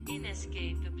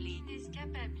Inescapably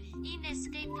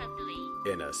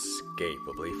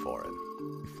foreign.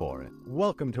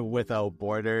 Welcome to Without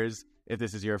Borders. If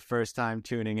this is your first time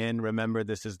tuning in, remember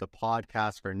this is the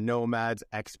podcast for nomads,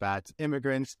 expats,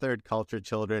 immigrants, third culture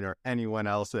children, or anyone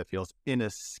else that feels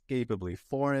inescapably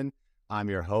foreign. I'm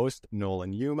your host,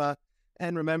 Nolan Yuma.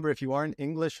 And remember, if you are an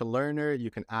English learner, you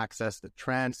can access the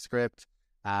transcript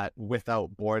at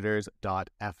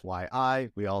withoutborders.fyi.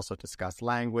 We also discuss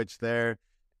language there.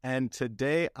 And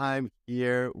today I'm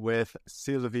here with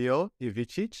Silvio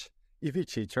Ivicic.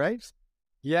 Ivicic, right?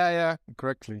 Yeah,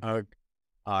 correctly. All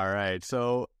right.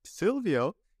 So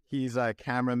Silvio, he's a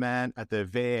cameraman at the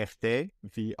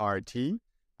VRT.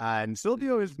 And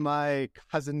Silvio is my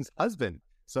cousin's husband.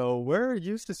 So we're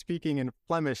used to speaking in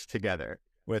Flemish together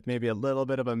with maybe a little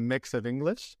bit of a mix of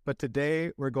English. But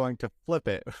today we're going to flip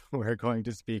it. We're going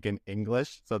to speak in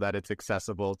English so that it's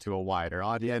accessible to a wider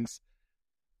audience.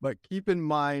 But keep in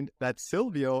mind that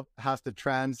Silvio has to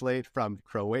translate from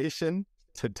Croatian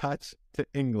to Dutch to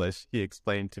English, he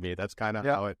explained to me. That's kind of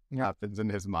how it happens in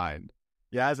his mind.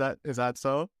 Yeah, is that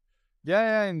so?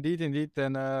 Yeah, indeed.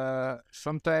 And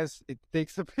sometimes it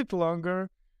takes a bit longer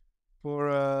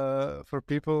for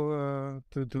people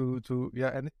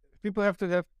and people have to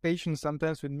have patience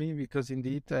sometimes with me because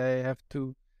indeed I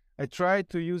try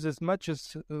to use as much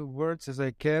as words as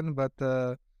I can, but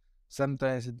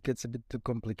sometimes it gets a bit too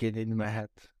complicated in my head.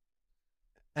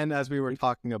 And as we were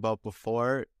talking about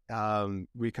before,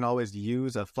 we can always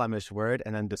use a Flemish word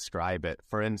and then describe it.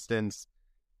 For instance,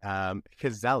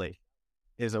 gezellig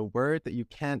is a word that you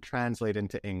can't translate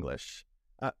into English.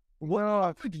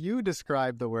 How could you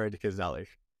describe the word gezellig?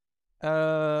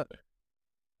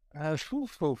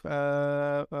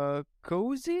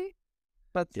 Cozy?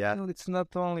 But it's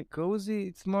not only cozy,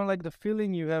 it's more like the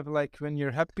feeling you have like when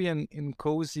you're happy and in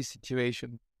cozy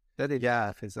situation. That is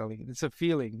gezellig. It's a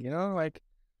feeling,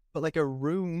 But like a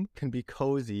room can be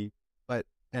cozy,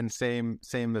 and same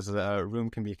as a room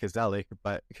can be gezellig,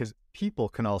 but because people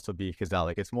can also be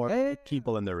gezellig. It's more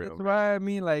people in the room. That's why I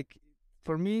mean, like,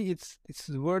 for me, it's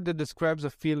the word that describes a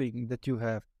feeling that you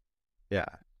have.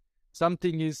 Yeah.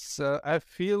 Something is, I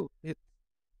feel it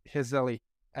gezellig.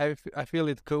 I feel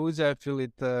it cozy, I feel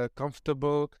it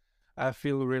comfortable, I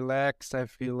feel relaxed, I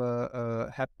feel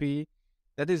happy.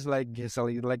 That is like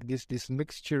gezellig, like this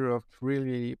mixture of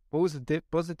really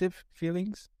positive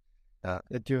feelings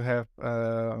that you have.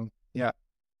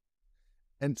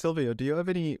 And Silvio, do you have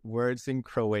any words in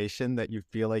Croatian that you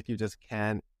feel like you just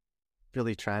can't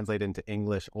really translate into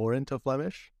English or into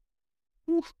Flemish?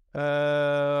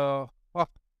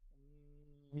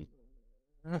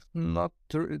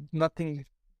 Nothing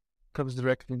comes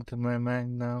directly into my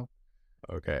mind now.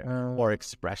 Okay. Or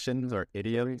expressions or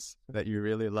idioms that you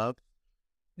really love?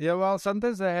 Yeah, well,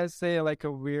 sometimes I say like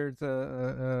a weird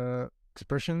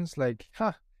expressions like,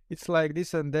 it's like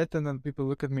this and that, and then people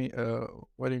look at me,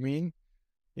 what do you mean?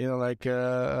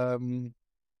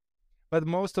 But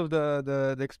most of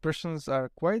the expressions are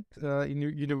quite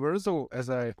universal, as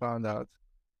I found out.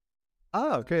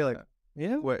 Oh, okay,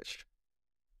 which?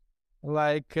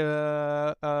 Like,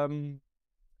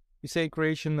 you say in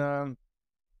Croatian,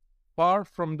 far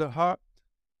from the heart,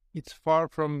 it's far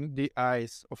from the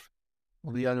eyes, of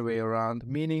the other way around.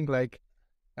 Meaning, like,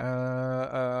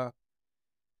 if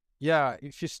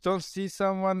you don't see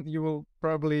someone, you will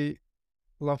probably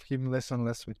love him less and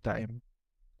less with time.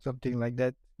 Something like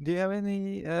that. Do you have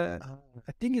any? I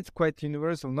think it's quite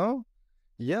universal, no?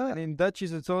 Yeah. And in Dutch,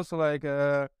 it's also like,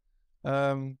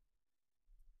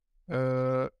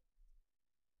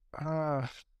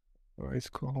 what is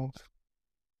it called?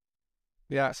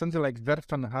 Yeah, something like ver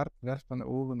van hart, ver van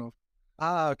ogen.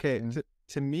 Okay.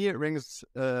 To me, it rings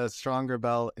a stronger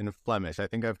bell in Flemish. I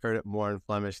think I've heard it more in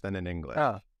Flemish than in English.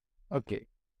 Okay.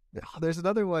 There's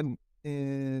another one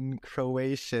in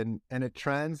Croatian, and it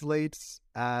translates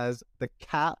as the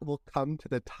cat will come to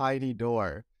the tiny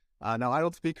door. Now, I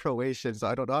don't speak Croatian, so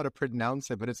I don't know how to pronounce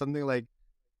it, but it's something like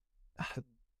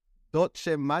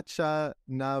Doće mača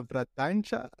na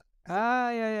vratanča.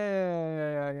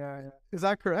 Yeah. Is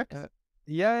that correct?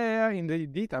 Yeah,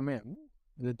 indeed. I mean,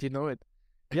 did you know it?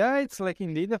 Yeah, it's like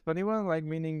indeed a funny one, like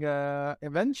meaning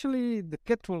eventually the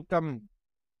cat will come.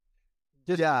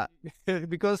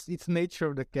 Because it's nature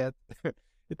of the cat.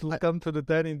 It will come to the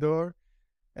tiny door.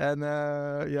 And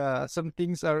some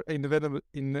things are inevitable,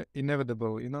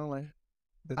 like.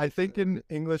 I think in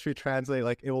English we translate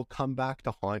like it will come back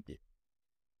to haunt you.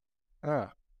 Nah,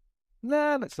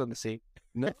 that's not the same.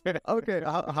 No? Okay,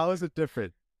 how is it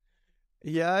different?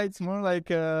 Yeah, it's more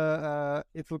like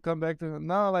it will come back to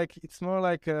now. Like it's more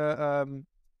like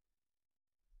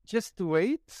just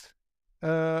wait.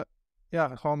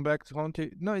 home back to home.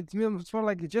 No, it's more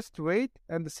like just wait,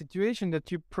 and the situation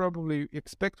that you probably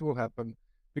expect will happen,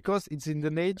 because it's in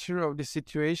the nature of the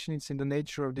situation. It's in the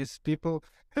nature of these people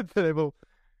that they will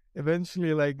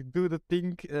eventually like do the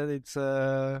thing that it's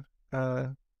they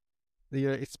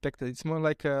are expected. It's more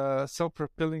like a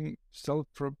fulfilling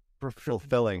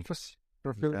Fulfilling.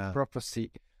 Yeah.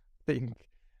 prophecy thing.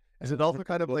 Is it also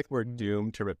kind of like we're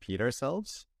doomed to repeat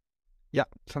ourselves? Yeah,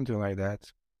 something like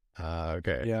that.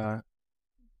 Okay. Yeah.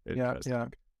 Interesting. Yeah.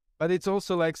 But it's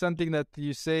also like something that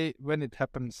you say when it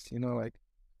happens, like,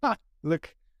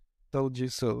 look, told you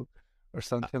so, or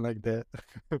something like that.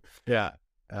 Yeah.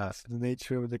 It's the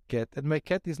nature of the cat. And my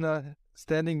cat is not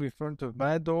standing in front of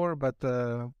my door, but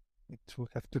it will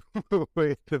have to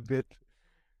wait a bit.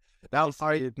 Now,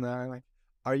 Now.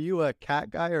 are you a cat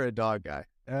guy or a dog guy?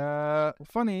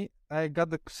 Funny, I got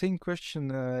the same question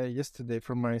yesterday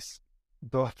from my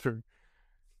daughter.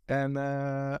 And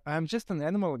I'm just an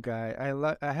animal guy.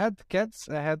 I had cats,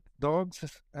 I had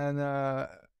dogs, and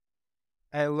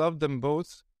I love them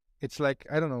both. It's like,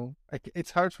 I don't know.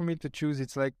 It's hard for me to choose.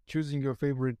 It's like choosing your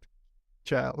favorite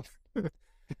child.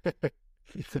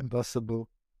 It's impossible.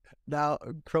 Now,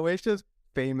 Croatia's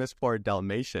famous for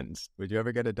Dalmatians. Would you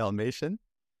ever get a Dalmatian?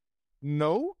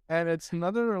 No, and it's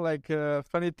another like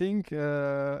funny thing. We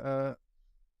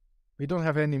don't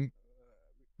have any.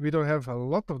 We don't have a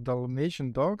lot of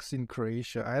Dalmatian dogs in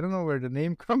Croatia. I don't know where the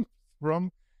name comes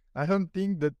from. I don't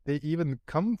think that they even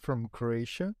come from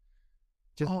Croatia.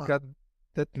 Just got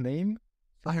that name.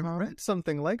 Somehow. I read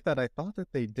something like that. I thought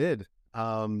that they did.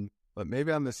 But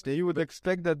maybe I'm mistaken. You would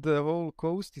expect that the whole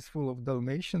coast is full of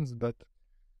Dalmatians, but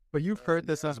you've heard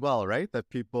this as well, right? That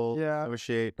people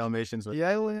associate Dalmatians with.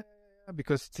 Yeah,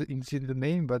 because it's in the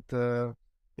name, but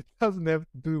it doesn't have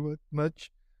to do much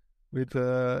with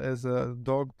as a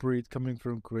dog breed coming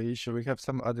from Croatia. We have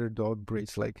some other dog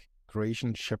breeds like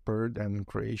Croatian Shepherd and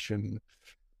Croatian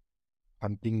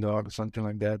hunting dog, something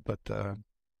like that. But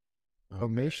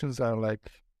Dalmatians are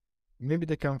like, maybe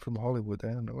they come from Hollywood.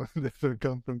 I don't know. They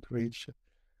come from Croatia.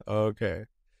 Okay.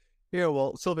 Yeah,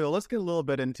 well, Silvio, let's get a little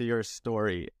bit into your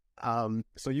story.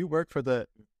 So you work for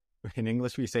in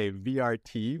English we say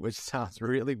VRT, which sounds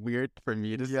really weird for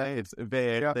me to say. It's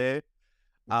VRT.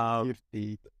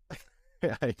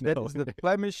 I know. That is the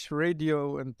Flemish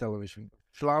radio and television.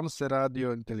 Vlaamse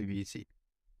radio and televisie.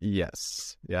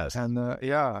 Yes. And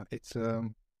it's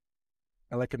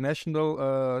like a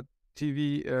national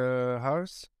TV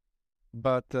house,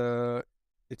 but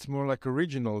it's more like a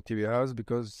regional TV house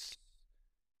because,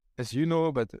 as you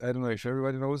know, but I don't know if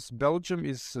everybody knows, Belgium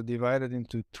is divided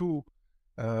into two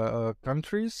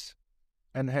countries,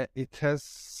 and it has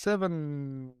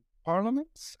 7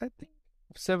 parliaments, I think.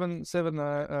 Seven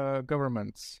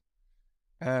governments,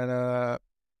 and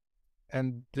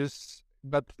this.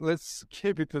 But let's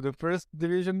keep it to the first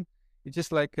division. It's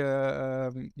just like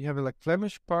you have like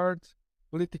Flemish part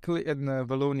politically and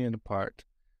Wallonian part,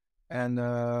 and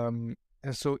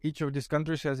so each of these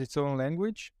countries has its own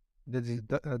language. That is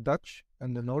Dutch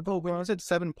and the North. Oh, when you said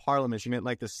 7 parliaments, you meant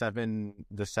like the seven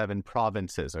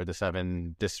provinces or the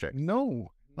 7 districts?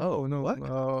 No. Oh no! What?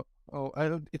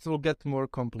 It will get more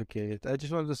complicated. I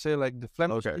just wanted to say, like, the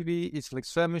Flemish TV is like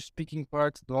Flemish-speaking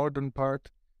part, the northern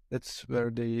part. That's where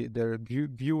their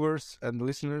viewers and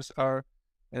listeners are,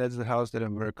 and that's the house that I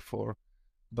work for.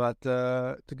 But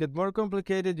to get more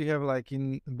complicated, you have like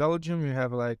in Belgium, you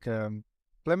have like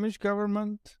Flemish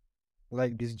government,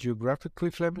 like this geographically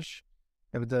Flemish.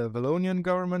 You have the Wallonian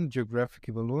government,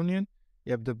 geographically Wallonian.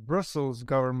 You have the Brussels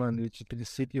government, which is the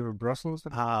city of Brussels.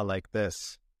 Like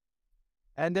this.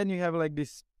 And then you have like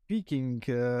these speaking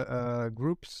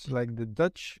groups, like the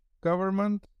Dutch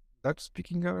government,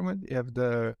 Dutch-speaking government. You have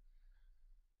the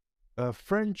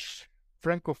French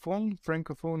francophone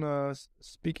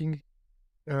speaking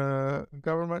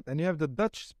government, and you have the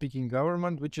Dutch-speaking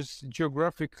government, which is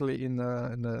geographically in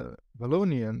the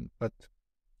Wallonian, but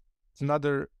it's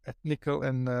another ethnical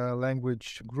and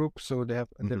language group, so they have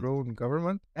their own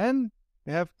government. And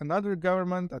they have another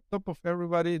government at top of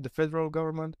everybody, the federal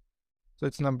government. So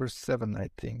it's number 7, I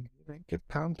think. Did I get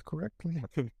count correctly?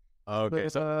 Okay.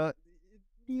 So,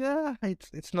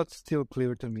 it's not still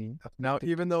clear to me. Now,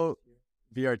 even though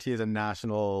VRT is a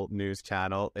national news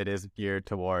channel, it is geared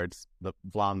towards the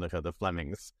Vlaamse, the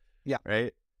Flemings. Yeah.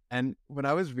 Right? And when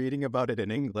I was reading about it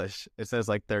in English, it says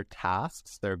like their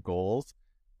tasks, their goals,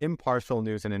 impartial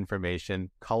news and information,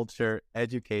 culture,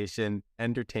 education,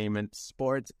 entertainment,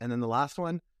 sports, and then the last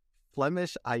one,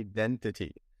 Flemish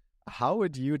identity. How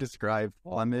would you describe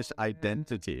Flemish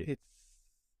identity?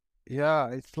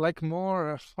 It's like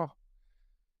more, I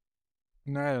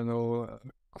don't know,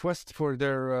 quest for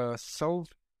their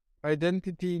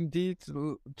identity indeed,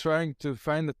 trying to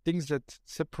find the things that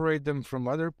separate them from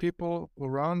other people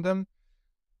around them.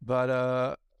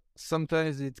 But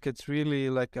sometimes it gets really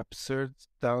like absurd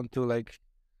down to like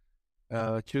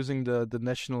choosing the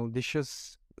national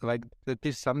dishes. Like that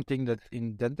is something that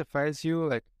identifies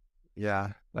you,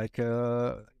 Yeah. like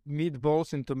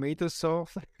meatballs in tomato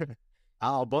sauce.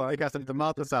 Ik heb een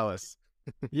tomatensaus.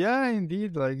 Yeah,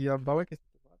 indeed. Like yeah, balletjes.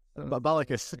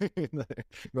 Balletjes.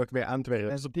 Nog meer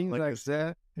Antwerpen. And things like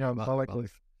that. Yeah,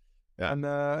 balletjes. Yeah.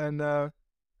 And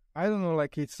I don't know,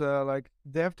 like it's like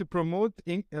they have to promote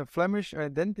Flemish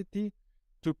identity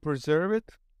to preserve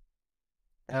it.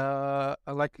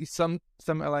 Like it's some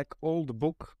like old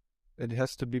book that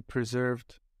has to be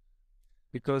preserved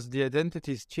because the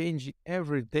identity is changing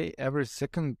every day, every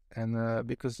second, and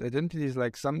because identity is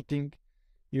like something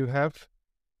you have,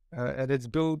 and it's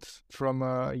built from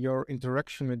your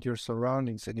interaction with your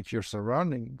surroundings, and if your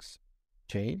surroundings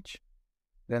change,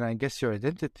 then I guess your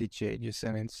identity changes,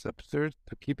 and it's absurd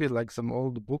to keep it like some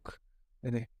old book,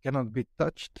 and it cannot be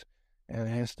touched, and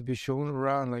it has to be shown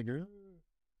around like. So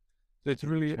it's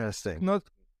really Interesting. not.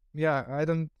 Yeah, I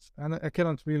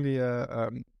cannot really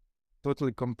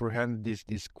totally comprehend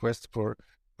this quest for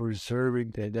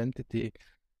preserving the identity,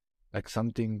 like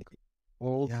something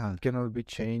old cannot be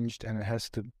changed, and it has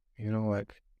to,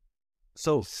 like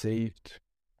So saved.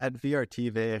 at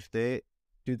VRT VFD,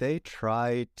 do they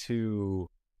try to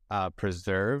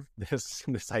preserve this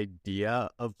idea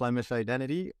of Flemish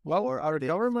identity? Well, or are they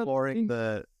exploring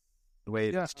the way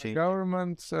it's changing?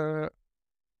 Government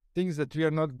thinks that we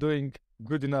are not doing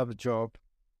good enough job,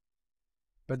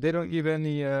 but they don't give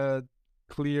any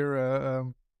clear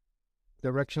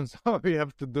directions how we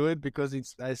have to do it, because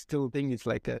I still think it's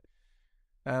like a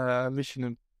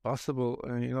mission impossible,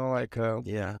 and I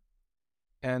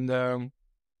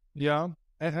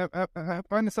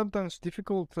find it sometimes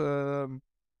difficult to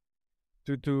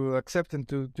accept and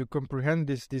to comprehend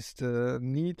this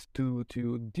need to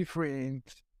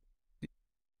differentiate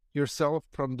yourself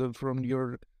from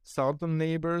your southern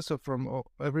neighbors or from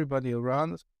everybody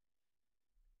around,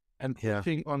 and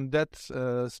pushing on that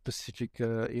specific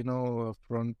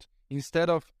front instead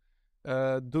of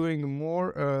doing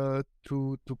more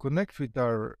to connect with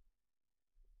our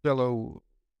fellow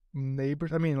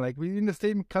neighbors. I mean, like we're in the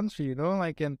same country,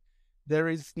 and there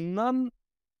is none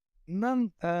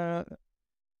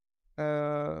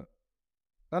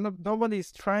nobody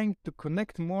is trying to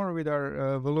connect more with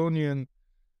our Wallonian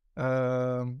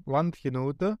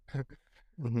landgenoten,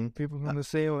 people from the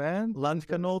same land.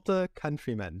 Landgenoten,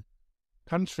 countrymen,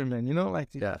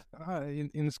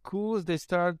 in schools they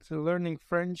start learning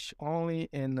French only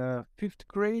in 5th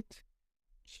grade.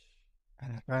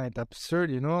 And I find it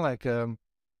absurd, in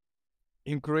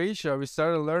Croatia we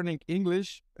started learning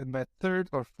English in my 3rd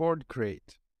or 4th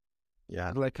grade.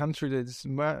 Yeah, like country that is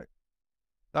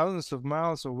thousands of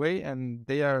miles away, and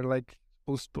they are like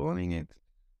postponing it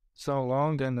so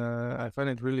long. And I find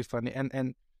it really funny.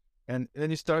 And then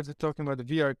you started talking about the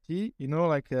VRT,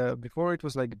 before it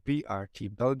was like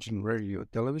BRT, Belgian Radio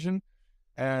Television,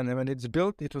 and when it's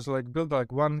built, it was like built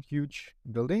like one huge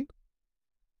building.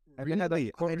 And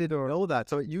really? I didn't know that.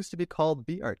 So it used to be called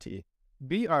BRT.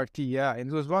 BRT, yeah, and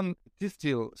it was one. It's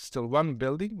still one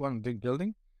building, one big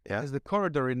building. Yeah, there's the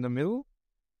corridor in the middle.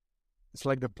 It's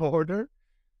like the border.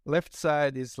 Left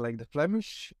side is like the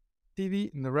Flemish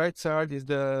TV, and the right side is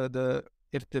the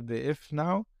RTBF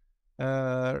now,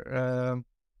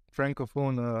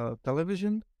 Francophone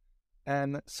television.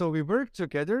 And so we work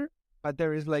together, but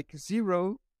there is like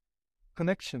zero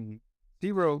connection,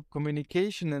 zero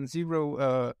communication, and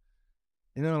zero,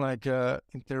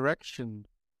 interaction.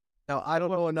 Now, I don't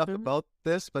know enough about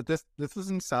this, but this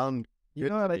doesn't sound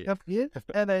good. I have it,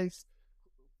 and I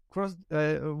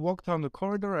walk down the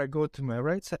corridor, I go to my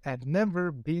right side. I've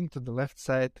never been to the left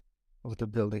side of the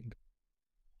building.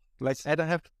 Like, I don't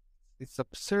have, it's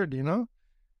absurd, And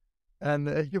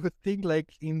you would think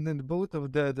like in both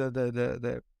of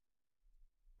the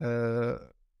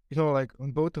like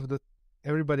on both of the,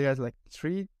 everybody has like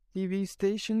 3 TV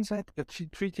stations, 3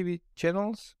 TV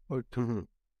channels or 2. Mm-hmm.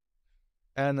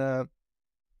 And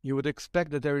you would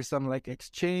expect that there is some like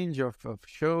exchange of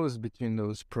shows between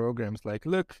those programs. Like,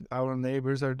 look, our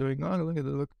neighbors are doing,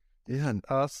 look, and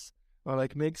us. Or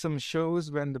like make some shows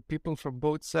when the people from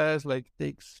both sides like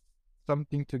takes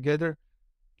something together.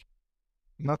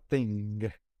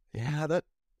 Nothing. Yeah, that,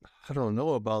 I don't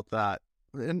know about that.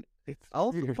 And it's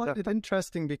also find it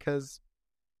interesting because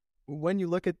when you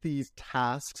look at these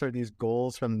tasks or these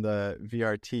goals from the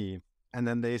VRT, and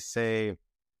then they say,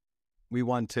 we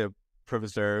want to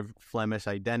preserve Flemish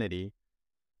identity,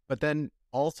 but then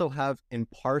also have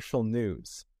impartial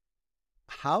news.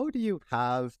 how do you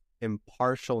have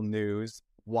impartial news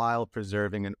while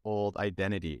preserving an old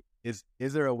identity? Is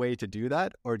there a way to do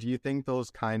that, or do you think those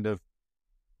kind of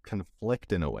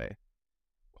conflict in a way?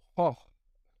 Oh,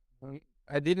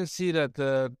 I didn't see that.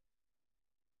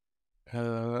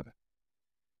 Uh,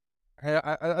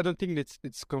 I don't think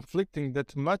it's conflicting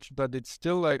that much, but it's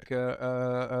still like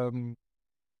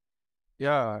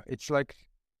yeah, it's like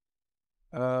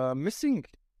missing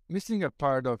a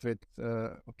part of it.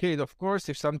 Okay, of course,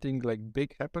 if something like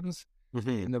big happens Mm-hmm.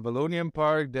 in the Vallonian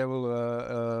Park, they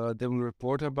will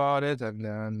report about it,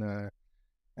 and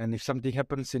if something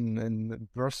happens in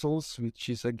Brussels, which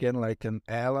is again like an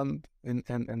island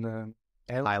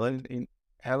Island?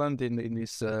 island in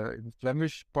this in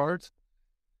Flemish part.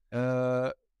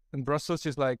 And Brussels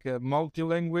is like a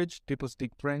multi-language. People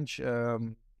speak French,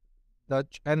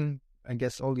 Dutch, and I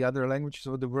guess all the other languages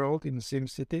of the world in the same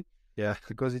city Yeah.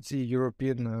 because it's a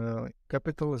European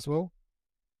capital as well.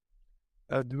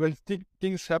 When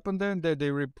things happen there,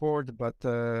 they report, but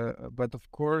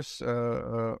of course,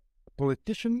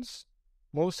 politicians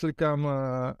mostly come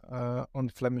on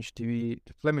Flemish TV.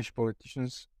 The Flemish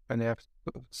politicians, and they have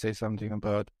to say something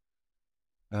about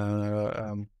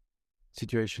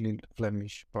situation in the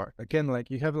Flemish part. Again,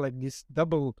 like you have like this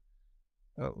double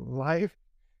life.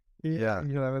 Yeah.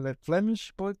 You have the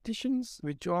Flemish politicians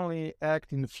which only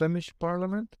act in the Flemish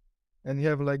parliament, and you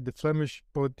have like the Flemish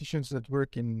politicians that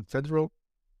work in federal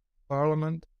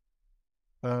parliament.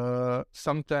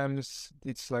 Sometimes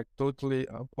it's like totally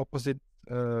opposite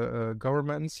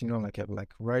governments. You know, like have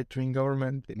like right-wing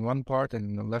government in one part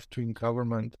and a left-wing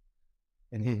government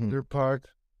in the other part.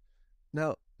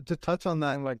 Now, to touch on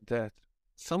that, And like that.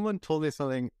 someone told me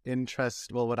something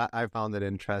what I found it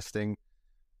interesting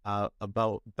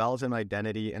about Belgian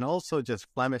identity and also just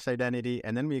Flemish identity,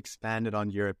 and then we expanded on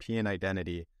European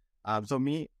identity. So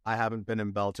me, I haven't been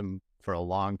in Belgium for a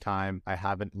long time. I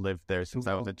haven't lived there since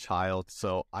I was a child,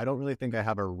 so I don't really think I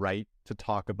have a right to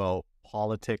talk about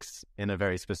politics in a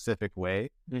very specific way.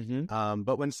 Mm-hmm.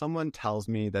 But when someone tells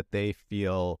me that they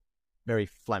feel very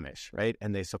Flemish, right,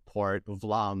 and they support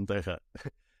Vlaanderen,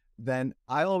 then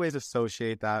I always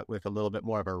associate that with a little bit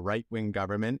more of a right-wing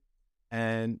government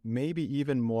and maybe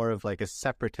even more of like a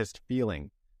separatist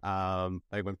feeling.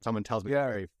 Like when someone tells me they're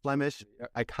very Flemish,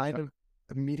 I kind of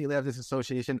immediately have this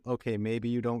association, okay, maybe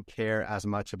you don't care as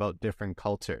much about different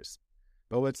cultures.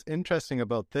 But what's interesting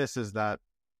about this is that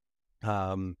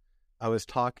I was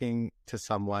talking to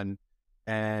someone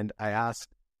and I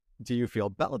asked, do you feel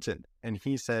Belgian? And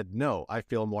he said, no, I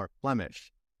feel more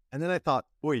Flemish. And then I thought,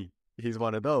 oi, he's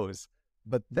one of those.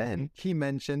 But then he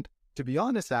mentioned, to be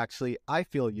honest, actually, I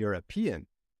feel European.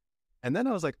 And then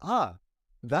I was like,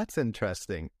 that's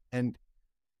interesting. And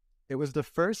it was the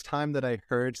first time that I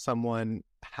heard someone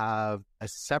have a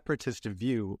separatist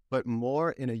view, but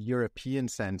more in a European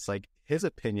sense. Like his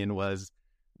opinion was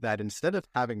that instead of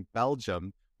having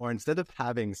Belgium or instead of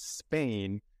having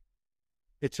Spain,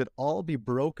 it should all be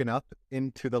broken up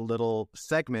into the little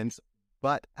segments,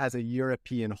 but as a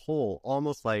European whole,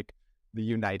 almost like the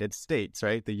United States,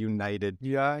 right? The United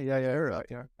Europe.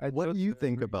 Yeah. What do you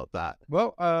think about that?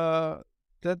 Well,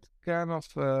 that kind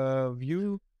of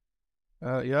view,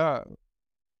 has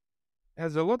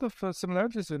a lot of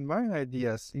similarities with my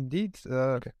ideas, indeed.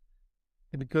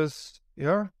 Because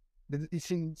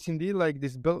it's indeed like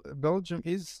this. Belgium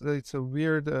it's a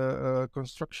weird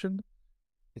construction.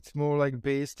 It's more like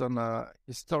based on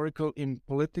historical and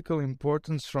political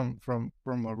importance from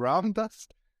around us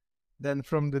than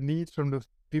from the need from the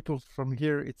people from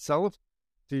here itself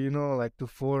to like to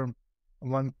form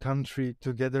one country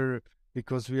together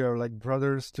because we are like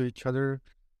brothers to each other.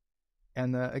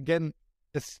 And again,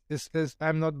 as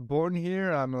I'm not born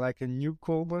here, I'm like a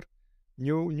newcomer.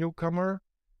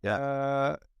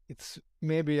 It's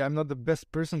maybe I'm not the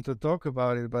best person to talk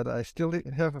about it, but I still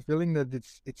have a feeling that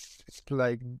it's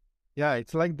like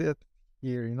it's like that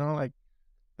here. Like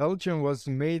Belgium was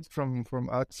made from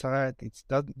outside.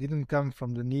 That didn't come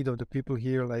from the need of the people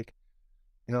here, like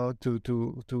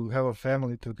to have a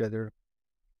family together.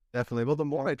 Definitely. Well, the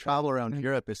more I travel around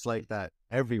Europe, it's like that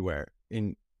everywhere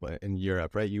in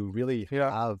Europe, right? You really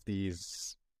have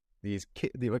these it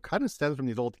kind of stems from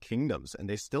these old kingdoms, and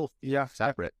they still feel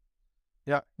separate.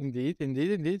 Yeah, indeed.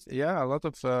 Yeah, a lot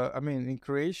of in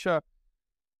Croatia,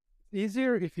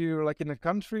 easier if you're like in a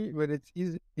country where it's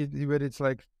easy, where it's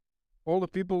like all the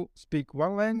people speak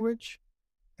one language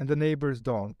and the neighbors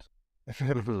don't.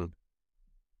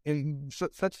 In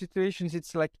such situations,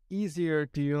 it's like easier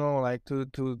to like to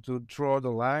draw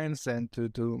the lines and to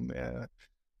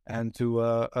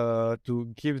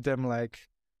give them like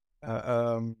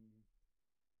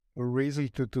reason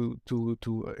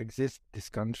to exist this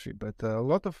country. But a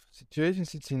lot of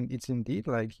situations, it's indeed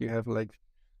like you have like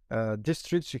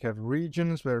districts, you have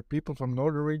regions where people from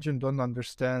northern region don't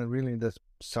understand really the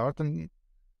southern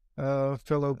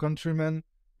fellow countrymen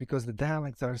because the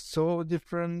dialects are so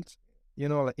different. You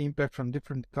know, like impact from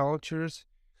different cultures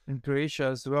in Croatia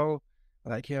as well.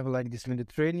 Like you have like this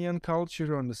Mediterranean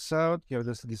culture on the south, you have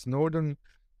this northern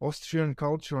Austrian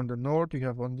culture on the north, you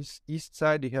have on this east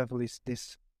side, you have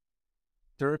this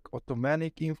Turk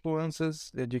Ottomanic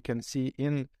influences that you can see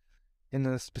in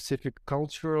a specific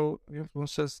cultural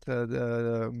influences,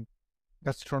 the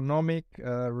gastronomic,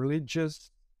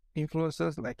 religious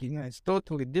influences. Like, you know, it's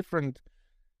totally different.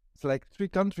 It's like three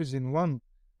countries in one.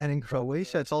 And in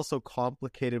Croatia, it's also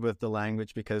complicated with the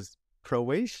language because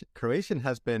Croatian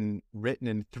has been written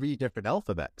in three different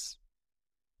alphabets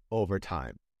over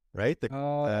time, right?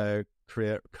 The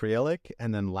Cyrillic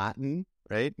and then Latin,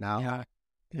 right? Now,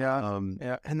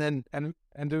 yeah. And then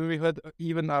we had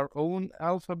even our own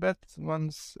alphabet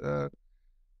once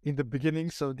in the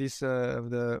beginning. So this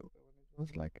it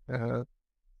was like 10th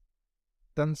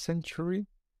century,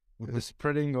 the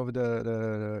spreading of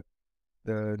the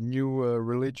new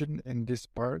religion in these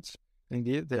parts.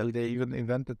 Indeed, they even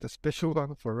invented a special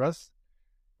one for us.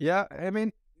 Yeah, I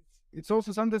mean, it's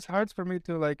also sometimes hard for me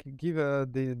to like give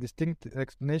the distinct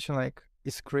explanation. Like,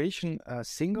 is Croatian a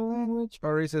single language,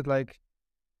 or is it like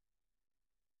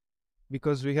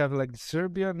because we have like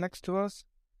Serbia next to us?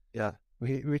 Yeah,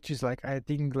 which is like I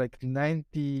think like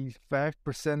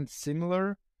 95%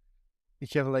 similar. We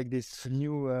have like this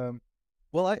new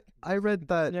well, I read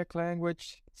that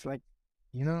language. It's like,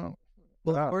 you know.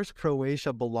 Well, of course,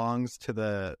 Croatia belongs to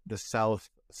the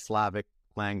South Slavic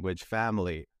language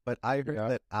family, but I heard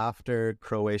that after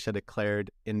Croatia declared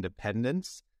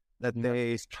independence, that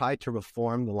they tried to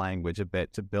reform the language a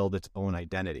bit to build its own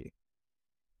identity.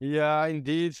 Yeah,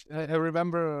 indeed. I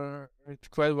remember it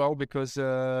quite well because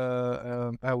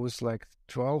I was like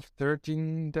 12,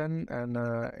 13 then, and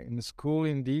in school,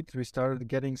 indeed, we started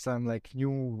getting some like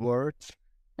new words.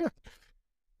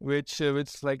 Which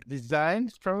like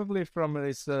designed probably from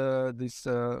this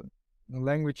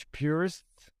language purist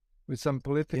with some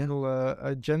political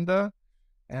agenda,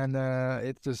 and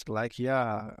it's just like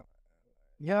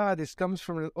this comes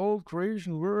from an old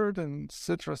Croatian word and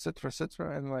etc etc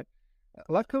etc, and like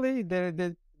luckily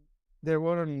there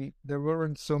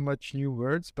weren't so much new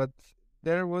words, but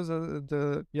there was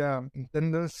the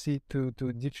tendency to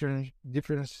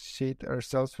differentiate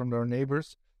ourselves from our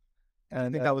neighbors. And I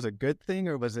think that was a good thing,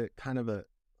 or was it kind of a...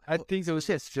 I think it was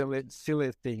a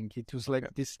silly thing. It was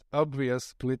like this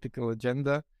obvious political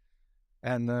agenda.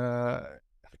 And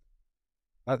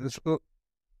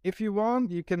if you want,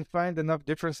 you can find enough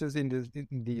differences in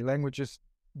the languages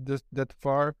that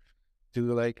far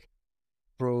to like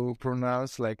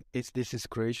pronounce like this is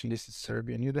Croatian, this is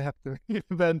Serbian. You don't have to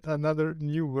invent another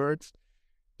new words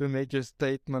to make your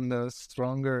statement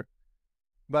stronger.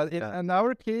 But in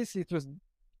our case, it was...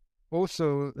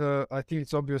 Also, I think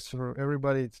it's obvious for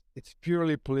everybody. It's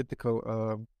purely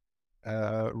political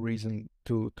reason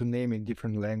to name in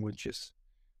different languages,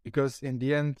 because in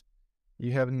the end,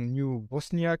 you have a new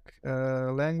Bosniak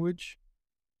language,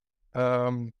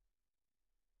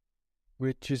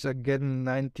 which is again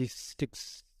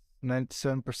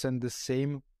 97% the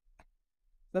same.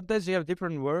 Sometimes you have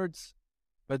different words,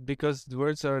 but because the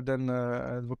words are then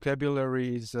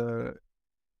vocabulary is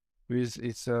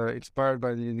it's inspired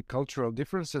by the cultural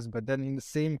differences, but then in the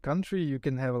same country you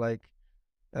can have like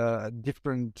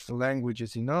different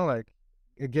languages, you know, like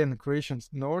again Croatian's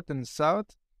north and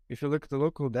south. If you look at the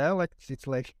local dialects, it's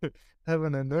like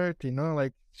heaven and earth, you know,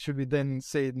 like should we then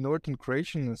say northern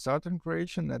Croatian and southern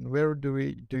Croatian, and where do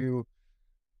you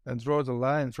draw the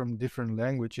line from different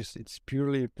languages? It's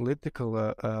purely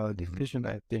political decision,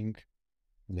 I think.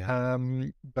 Yeah.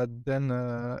 But then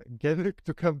getting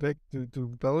to come back to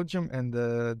Belgium and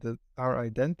our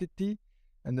identity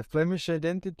and the Flemish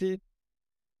identity,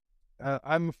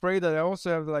 I'm afraid that I also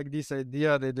have like this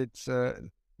idea that it's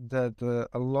that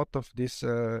a lot of this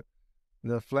the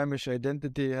Flemish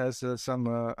identity has some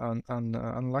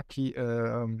unlucky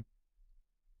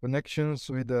connections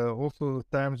with also the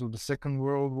times of the Second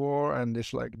World War, and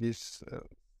there's like this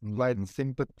light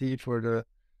sympathy for the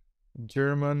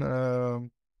German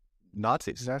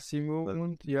Nazi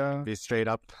movement, be straight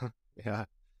up.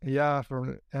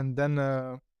 and then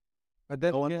but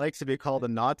then no one likes to be called a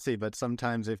Nazi, but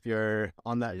sometimes if you're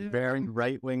on that very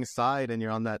right-wing side and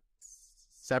you're on that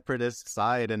separatist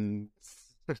side, and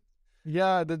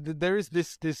there is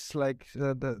this like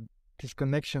this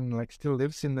connection like still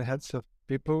lives in the heads of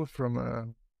people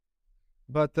from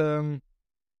but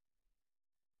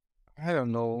I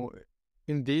don't know.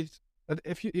 Indeed, but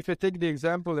if I take the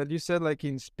example that you said, like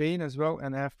in Spain as well,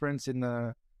 and I have friends in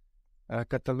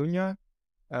Catalonia,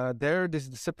 there this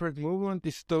the separate movement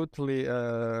is totally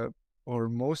or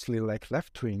mostly like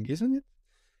left wing, isn't it?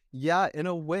 Yeah, in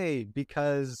a way,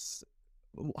 because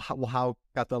how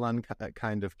Catalan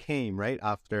kind of came right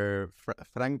after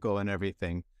Franco and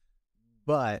everything.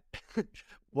 But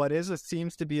what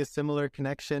seems to be a similar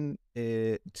connection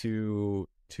to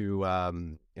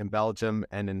in Belgium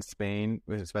and in Spain,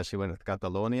 especially when it's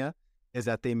Catalonia, is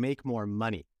that they make more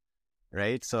money,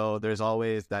 right? So there's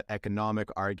always that economic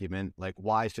argument, like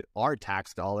why should our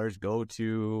tax dollars go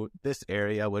to this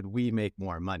area when we make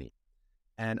more money?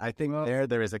 And I think Well,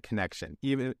 there is a connection,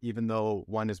 even though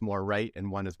one is more right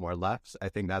and one is more left. I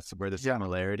think that's where the yeah,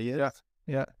 similarity is. yeah,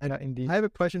 yeah, And yeah, indeed. I have a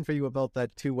question for you about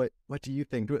that too. What do you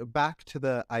think? Back to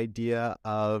the idea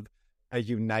of a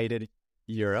united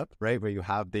Europe, right? Where you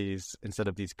have these, instead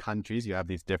of these countries, you have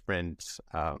these different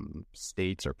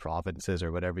states or provinces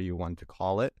or whatever you want to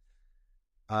call it.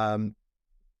 Um,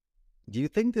 do you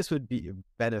think this would be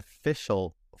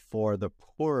beneficial for the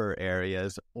poorer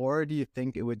areas, or do you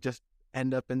think it would just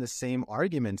end up in the same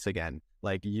arguments again?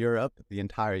 Like Europe, the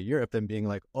entire Europe, then being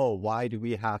like, oh, why do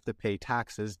we have to pay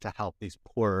taxes to help these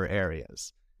poorer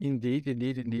areas? Indeed,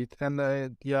 indeed, indeed.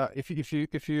 And yeah, if you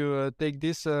take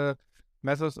this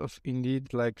methods of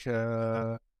indeed like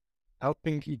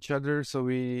helping each other, so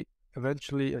we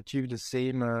eventually achieve the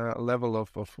same level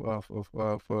of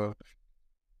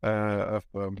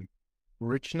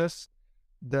richness,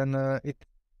 then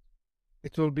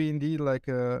it will be indeed like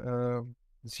a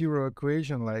zero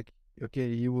equation. Like, okay,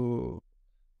 you will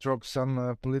drop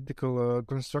some political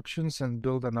constructions and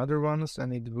build another ones,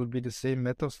 and it will be the same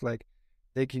methods, like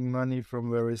taking money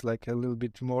from where is like a little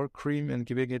bit more cream and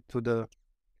giving it to the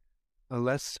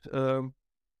less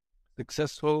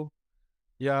successful.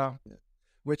 Yeah,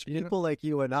 Which you know, people like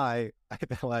you and I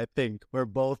think we're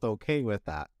both okay with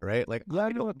that, right? Like, yeah,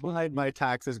 I don't mind my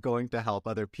taxes going to help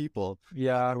other people.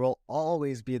 yeah, There will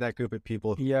always be that group of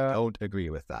people who yeah, don't agree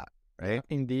with that, right?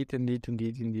 indeed, indeed,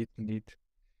 indeed, indeed, indeed.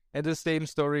 And the same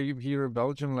story here in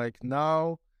Belgium. Like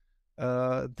now,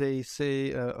 they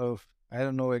say of I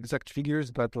don't know exact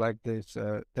figures, but like this,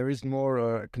 there is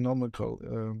more economical.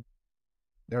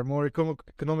 There are more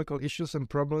economical issues and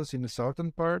problems in the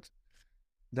southern part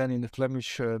than in the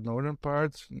Flemish northern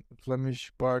part.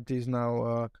 Flemish part is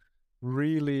now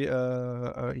really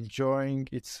enjoying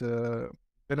its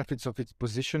benefits of its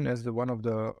position as the one of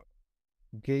the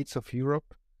gates of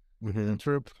Europe. Mm-hmm.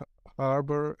 Antwerp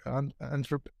harbor and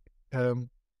Antwerp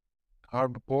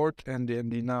harbor port, and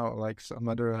the now like some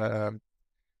other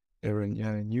they're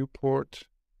in Newport.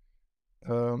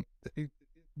 Um,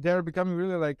 they're becoming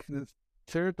really like the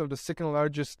third or the second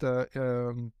largest uh,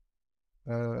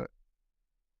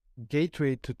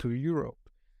 gateway to Europe.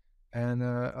 And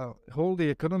whole the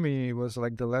economy was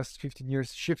like the last 15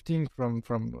 years shifting from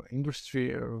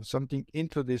industry or something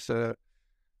into this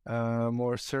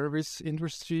more service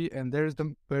industry, and there's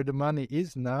the where the money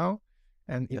is now,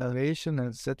 and innovation,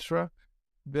 etc.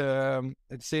 At the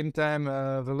same time,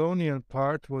 Wallonian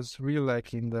part was really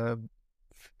like in the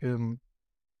um,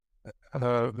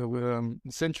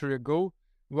 century ago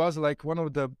was like one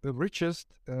of the richest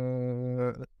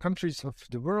countries of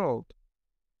the world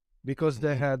because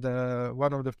they had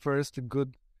one of the first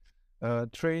good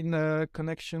train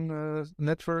connection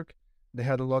network. They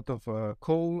had a lot of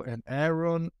coal and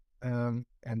iron, and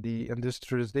the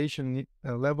industrialization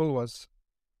level was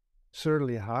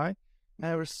certainly high.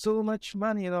 There was so much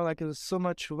money, like there was so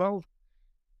much wealth.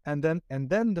 And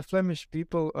then the Flemish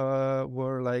people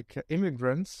were like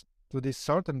immigrants to this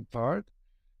southern part,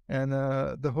 and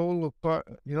the whole part,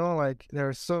 like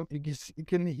there's so you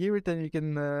can hear it and you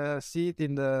can see it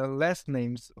in the last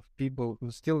names of people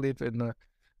who still live in the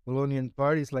Wallonian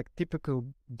part. It's like typical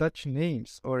Dutch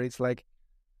names, or it's like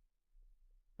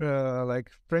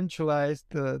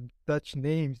Frenchalized Dutch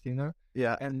names.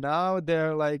 Yeah. And now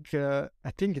they're like, I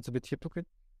think it's a bit hypocrite.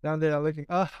 Now they are looking,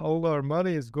 all our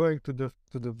money is going to the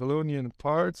Wallonian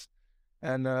parts,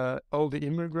 and all the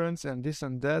immigrants and this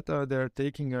and that they're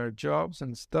taking our jobs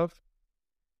and stuff.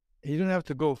 You don't have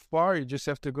to go far. You just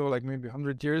have to go like maybe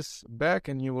 100 years back,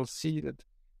 and you will see that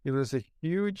it was a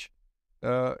huge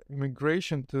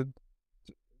immigration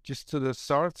just to the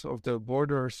south of the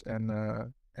borders, and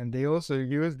they also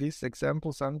use this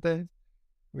example sometimes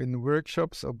in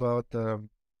workshops about what's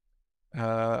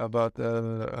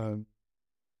the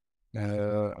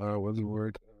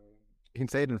word? You can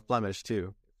say it in Flemish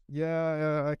too.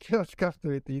 Yeah, I cannot come to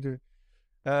it either.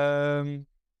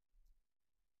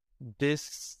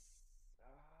 This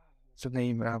what's the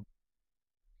name?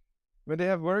 when they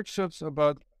have workshops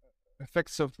about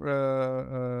effects of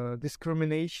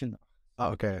discrimination,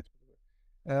 Okay.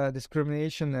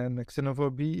 discrimination and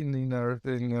xenophobia in our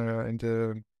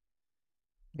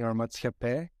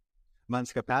maatschappij.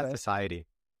 Maatschappij society.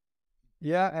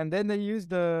 Yeah, and then they use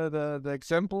the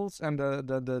examples and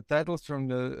the titles from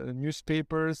the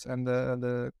newspapers and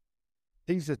the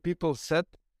things that people said,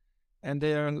 and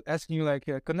they are asking you like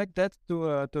connect that to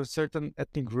a certain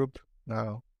ethnic group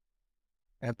now,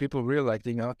 and people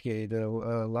realizing okay, the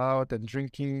loud and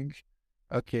drinking,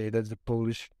 okay, that's the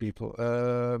Polish people.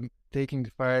 Taking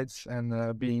fights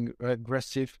and being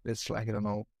aggressive, it's like I don't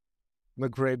know,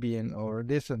 Maghrebian or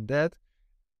this and that,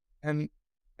 and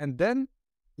then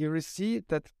you receive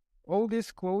that all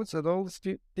these quotes and all these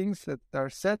things that are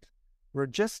said were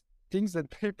just things that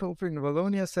people in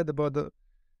Wallonia said about the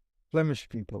Flemish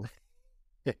people.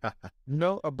 Yeah.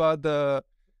 About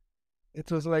it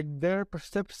was like their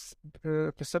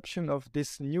perception of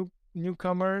this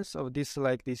newcomers, of this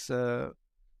like this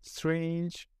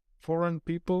strange foreign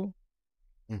people,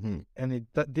 Mm-hmm. and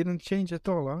that didn't change at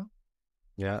all, huh?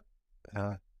 Yeah.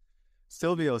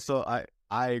 Silvio, so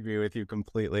I agree with you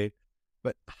completely.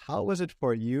 But how was it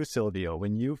for you, Silvio,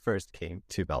 when you first came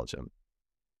to Belgium?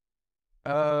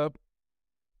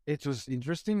 It was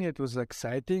interesting. It was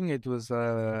exciting. It was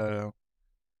all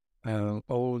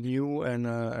new and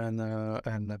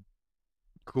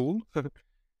cool.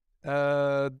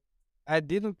 I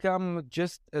didn't come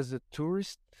just as a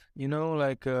tourist,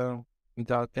 like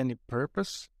without any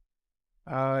purpose.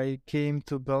 I came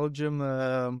to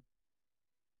Belgium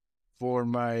for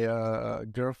my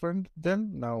girlfriend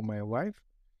then, now my wife.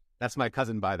 That's my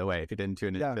cousin, by the way, if you didn't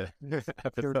tune in to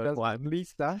episode 1.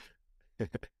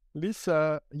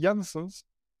 Lisa Janssens.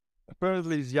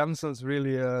 Apparently, Janssens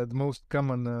really the most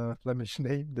common Flemish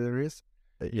name there is.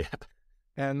 Yeah.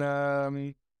 And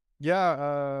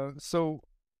so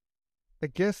I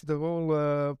guess the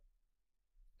whole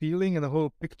feeling and the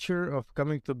whole picture of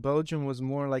coming to Belgium was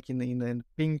more like in a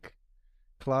pink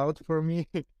cloud for me,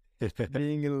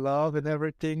 being in love and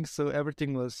everything. So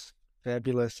everything was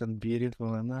fabulous and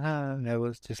beautiful, and I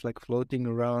was just like floating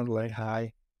around like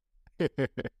high.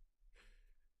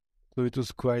 So it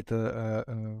was quite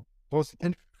a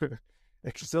positive.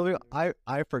 Silvio, I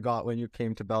forgot when you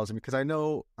came to Belgium, because I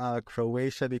know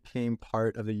Croatia became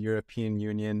part of the European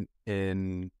Union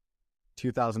in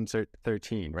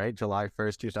 2013, right? July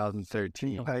 1st,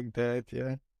 2013. Like that,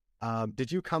 yeah.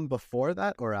 Did you come before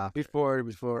that or after?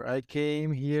 Before I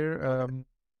came here,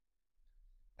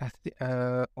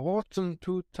 autumn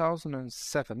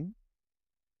 2007.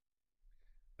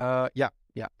 Yeah.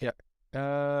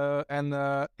 And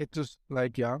it was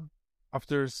like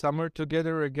after summer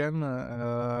together again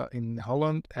in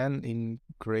Holland and in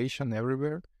Croatia and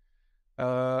everywhere.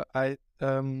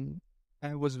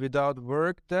 I was without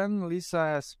work then. Lisa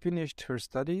has finished her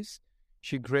studies.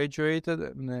 She graduated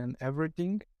and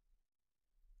everything.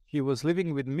 She was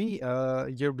living with me a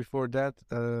year before that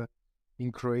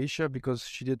in Croatia because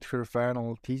she did her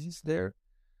final thesis there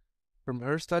from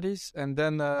her studies. And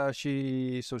then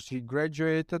she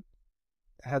graduated,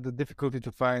 had the difficulty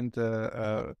to find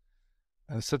a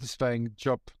satisfying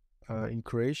job in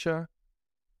Croatia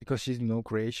because she's no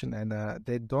Croatian and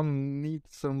they don't need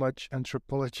so much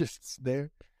anthropologists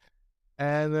there.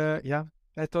 And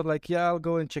I thought like, I'll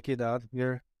go and check it out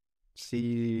here,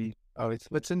 see how it's.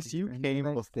 But since you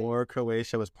came before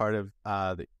Croatia was part of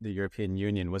the European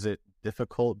Union, was it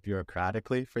difficult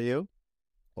bureaucratically for you?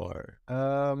 Or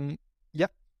yeah,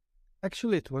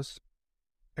 actually it was.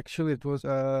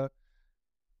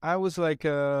 I was like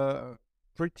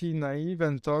pretty naive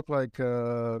and thought like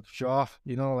like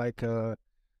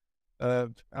I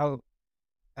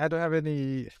don't have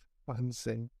any I'm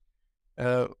saying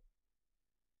I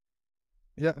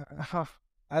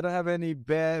don't have any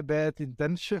bad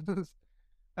intentions.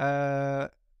 I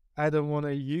don't want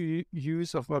to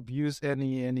use or abuse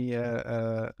any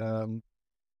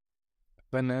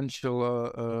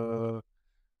financial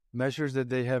measures that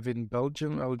they have in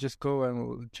Belgium. I'll just go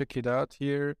and check it out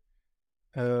here.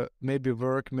 Maybe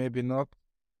work, maybe not.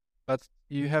 But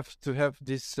you have to have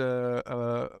this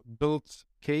built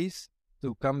case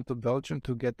to come to Belgium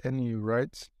to get any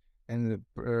rights and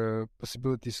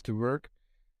possibilities to work.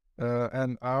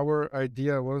 And our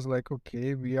idea was like,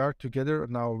 okay, we are together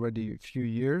now already a few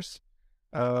years.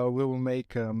 We will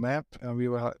make a map and we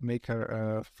will make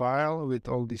a file with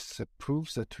all these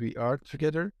proofs that we are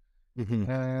together. Mm-hmm.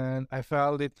 And I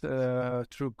filed it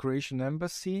through Croatian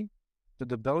embassy, to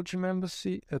the Belgium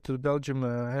embassy, to the Belgium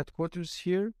headquarters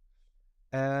here.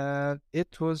 And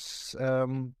it was,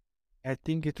 I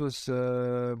think it was,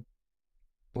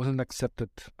 wasn't accepted,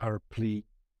 our plea.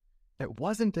 It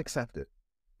wasn't accepted.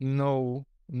 No,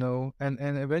 and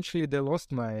eventually they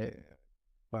lost my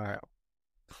file,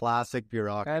 Classic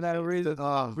bureaucracy. and I really,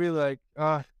 really like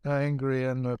angry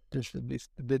and just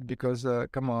a bit because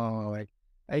come on, like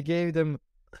I gave them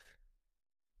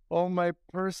all my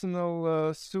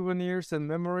personal souvenirs and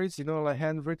memories, like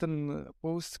handwritten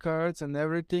postcards and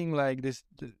everything, like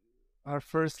our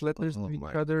first letters to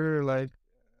each other, like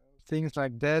things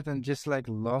like that, and just like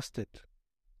lost it.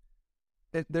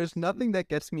 There's nothing that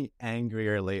gets me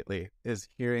angrier lately is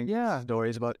hearing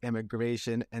stories about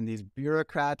immigration and these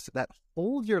bureaucrats that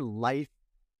hold your life.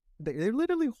 They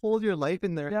literally hold your life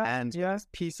in their hands with this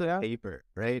piece of paper,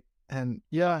 right? And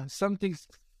something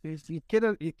you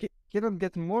cannot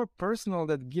get more personal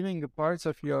than giving parts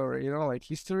of your like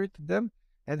history to them,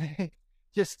 and they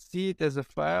just see it as a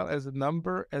file, as a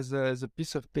number, as a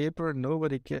piece of paper.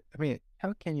 Nobody can. I mean,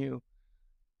 how can you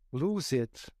lose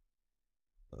it?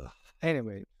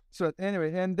 Anyway,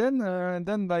 and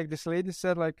then like this lady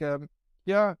said, like, I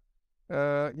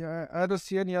don't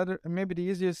see any other. Maybe the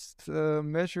easiest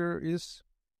measure is,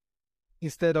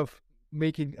 instead of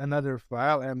making another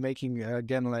file and making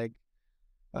again like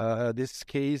this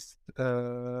case,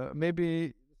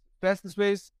 maybe fastest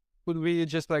ways would be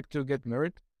just like to get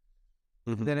married.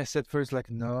 Mm-hmm. Then I said first,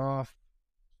 like, no,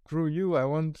 screw you. I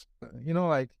want,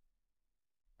 like,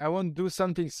 I won't do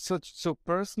something so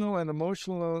personal and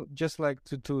emotional, just like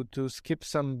to skip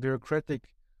some bureaucratic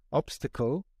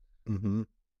obstacle. Mm-hmm.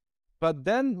 But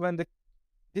then when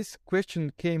this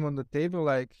question came on the table,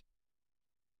 like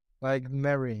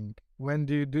marrying, when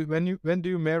do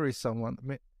you marry someone?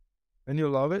 When you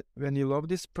love it, when you love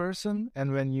this person,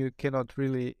 and when you cannot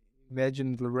really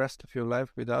imagine the rest of your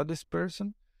life without this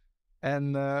person.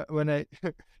 And when I,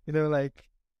 like,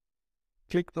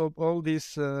 clicked up all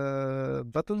these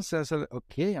buttons, I said,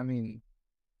 okay, I mean,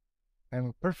 I'm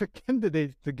a perfect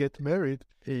candidate to get married.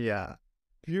 Yeah.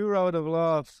 Pure out of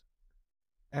love.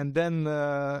 And then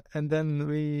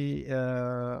we,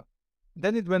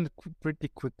 then it went pretty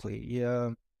quickly.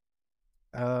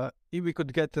 If we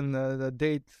could get a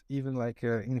date even like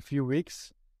in a few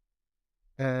weeks,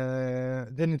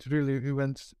 then it really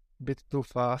went a bit too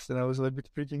fast, and I was a bit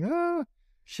freaking,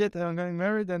 shit, I'm getting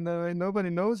married, and nobody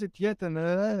knows it yet, and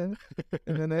and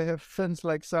then I have sent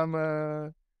like some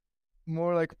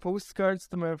more like postcards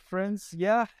to my friends.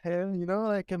 Yeah,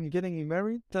 like I'm getting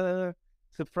married,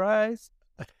 surprise.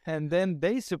 And then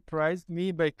they surprised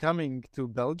me by coming to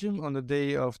Belgium on the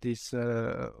day of this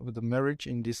of the marriage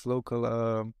in this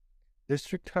local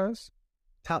district house.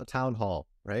 Town hall,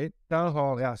 right? Town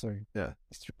hall, yeah, sorry. Yeah.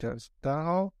 District house. Town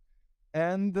hall.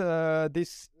 And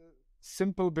this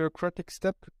simple bureaucratic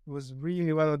step was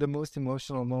really one of the most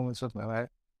emotional moments of my life.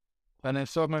 When I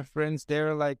saw my friends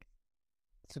there, like,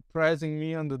 surprising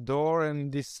me on the door,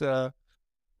 and this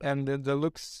and the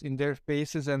looks in their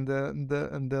faces, and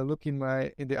the look in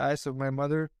the eyes of my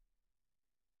mother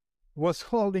was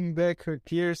holding back her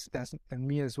tears, and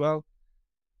me as well.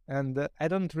 And I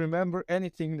don't remember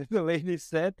anything that the lady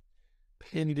said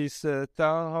in this town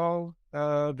hall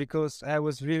because I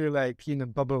was really like in a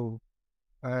bubble.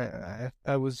 I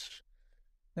was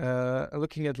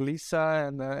looking at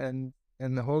Lisa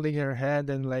and holding her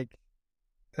hand, and like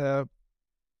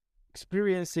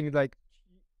experiencing like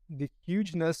the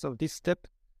hugeness of this step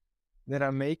that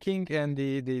I'm making, and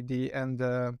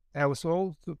I was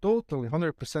all totally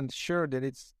 100% sure that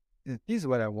it is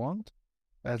what I want,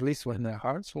 at least what my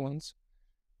heart wants.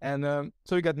 And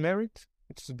so we got married.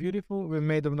 It's beautiful. We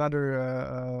made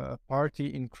another party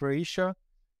in Croatia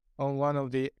on one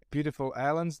of the beautiful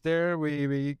islands there.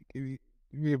 We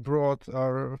brought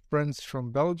our friends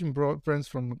from Belgium, brought friends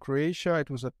from Croatia. It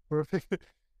was a perfect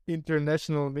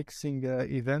international mixing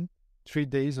event. 3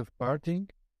 days of partying.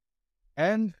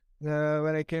 And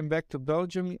when I came back to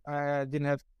Belgium, I didn't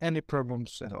have any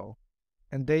problems at all.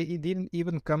 And they didn't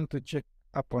even come to check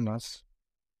up on us.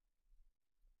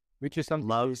 Which is something...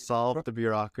 Love solved the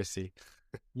bureaucracy.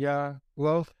 Yeah,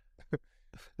 love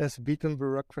has beaten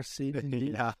bureaucracy.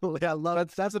 Yeah,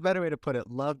 love. That's a better way to put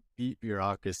it. Love beat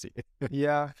bureaucracy.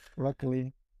 Yeah,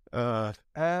 luckily. I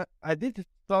did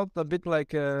felt a bit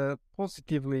like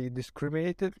positively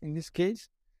discriminated in this case.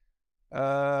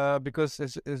 Because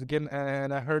as again,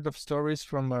 and I heard of stories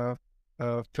from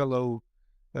fellow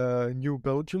New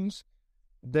Belgians.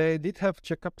 They did have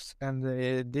checkups, and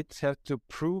they did have to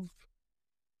prove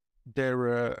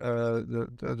their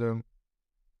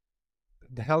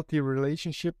the healthy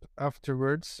relationship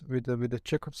afterwards with the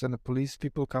checkups and the police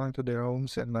people coming to their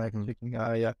homes and like checking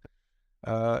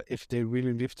if they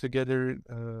really live together,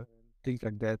 things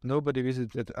like that. Nobody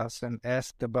visited us and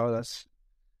asked about us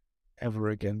ever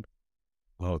again.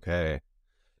 Okay.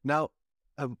 Now,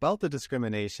 about the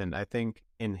discrimination, I think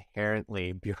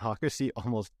inherently bureaucracy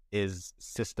almost is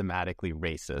systematically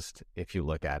racist if you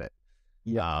look at it.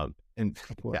 Yeah, And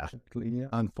yeah, unfortunately, yeah.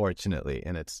 unfortunately,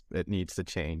 and it needs to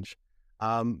change.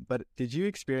 But did you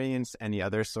experience any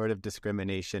other sort of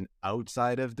discrimination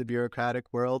outside of the bureaucratic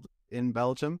world in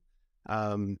Belgium?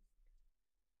 Um,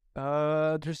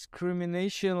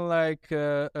 Discrimination like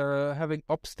having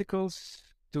obstacles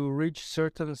to reach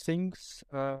certain things.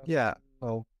 yeah.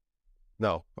 No,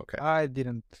 No. Okay. I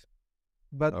didn't.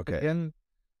 But Okay. again,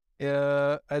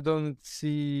 I don't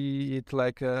see it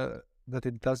like that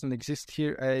it doesn't exist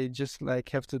here. I just like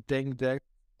have to thank that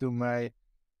to my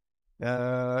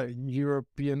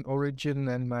European origin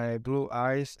and my blue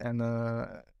eyes, and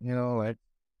like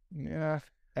yeah.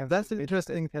 That's an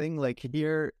interesting thing. Like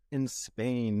here in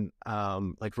Spain,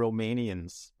 like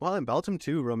Romanians, well, in Belgium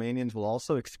too, Romanians will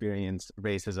also experience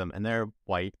racism, and they're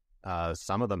white.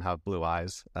 Some of them have blue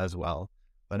eyes as well,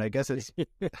 but I guess it's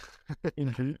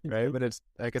right. But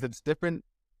I guess it's different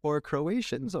for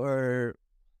Croatians, or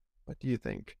what do you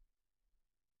think?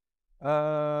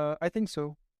 I think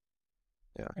so.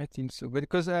 Yeah. I think so,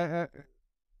 because I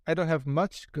don't have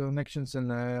much connections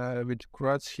with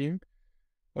Croats here,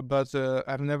 but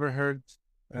I've never heard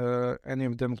any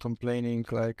of them complaining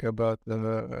like about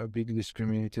being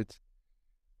discriminated.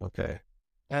 Okay.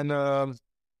 And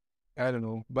I don't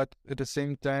know, but at the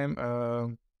same time,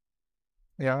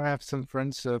 yeah, I have some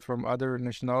friends from other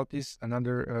nationalities and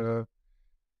other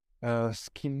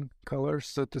skin colors,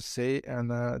 so to say,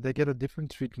 and they get a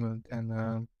different treatment,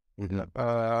 and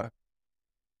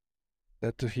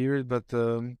that to hear it, but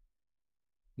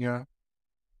yeah.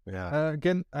 Yeah.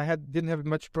 Again, didn't have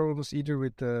much problems either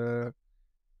with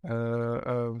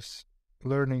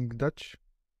learning Dutch.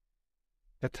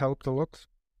 That helped a lot,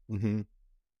 Mm-hmm.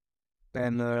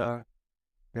 and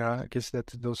yeah, I guess that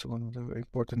those are one of the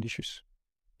important issues.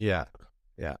 Yeah.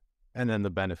 Yeah. And then the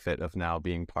benefit of now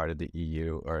being part of the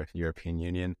EU or European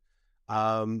Union.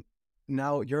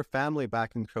 Now, your family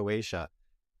back in Croatia,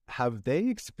 have they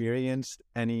experienced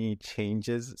any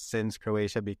changes since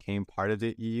Croatia became part of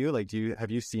the EU? Like,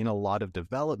 have you seen a lot of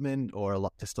development or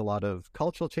just a lot of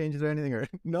cultural changes or anything? Or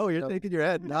no, you're shaking your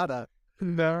head. Nada.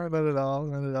 No, not at all,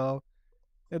 not at all.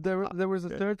 There was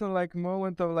a certain like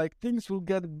moment of like things will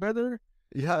get better.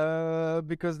 Yeah.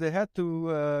 Because they had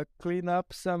to clean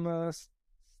up some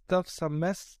stuff, some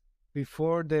mess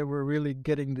before they were really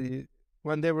getting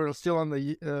when they were still on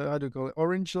the how do you call it,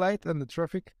 orange light and the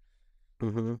traffic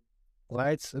Mm-hmm.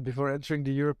 lights before entering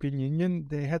the European Union.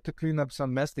 They had to clean up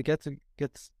some mess. They get to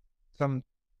get some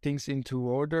things into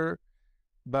order,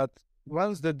 but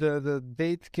once the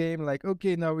date came, like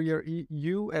okay, now we are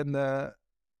EU, and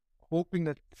hoping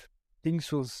that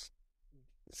things will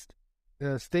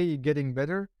stay getting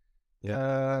better.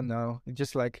 Yeah. No, it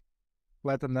just like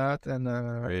flattened out, and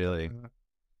Really?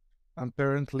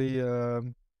 apparently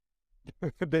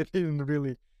they didn't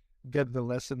really get the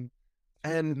lesson.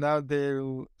 And now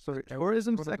they'll sorry,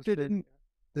 the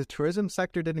tourism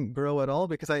sector didn't grow at all,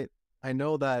 because I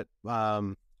know that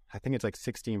I think it's like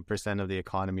 16% of the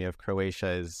economy of Croatia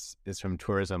is from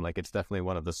tourism. Like it's definitely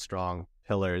one of the strong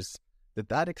pillars. Did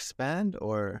that expand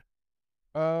or?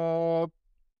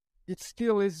 It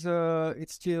still is.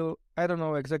 It's still. I don't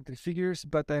know exactly figures,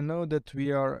 but I know that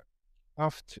we are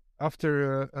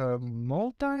after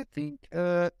Malta. I think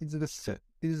it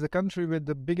is the country with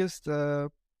the biggest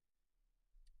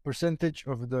percentage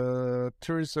of the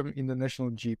tourism in the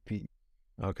national GP.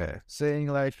 Okay. Saying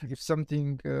like if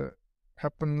something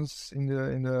happens in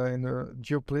the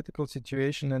geopolitical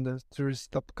situation and the tourists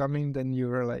stop coming, then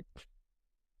you're like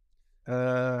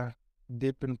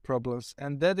deep in problems,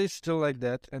 and that is still like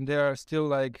that, and they are still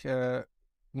like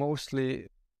mostly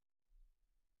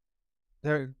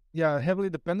they're heavily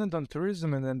dependent on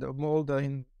tourism, and then all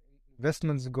the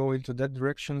investments go into that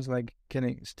directions, like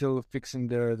still fixing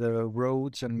the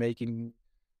roads and making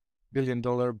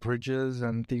billion-dollar bridges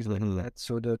and things like that,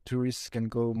 so the tourists can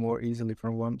go more easily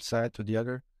from one side to the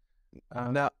other.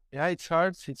 Now, yeah, it's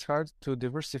hard to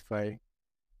diversify.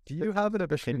 Do you have an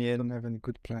opinion? Don't have any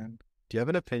good plan. Do you have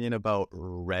an opinion about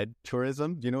red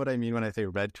tourism? Do you know what I mean when I say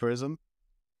red tourism?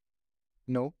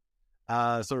 No.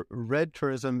 So red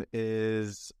tourism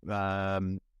is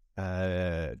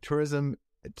tourism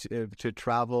to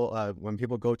travel when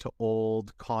people go to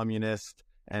old communist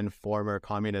and former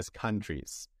communist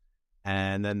countries,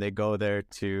 and then they go there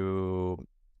to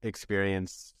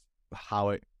experience how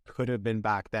it could have been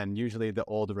back then, usually the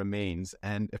old remains.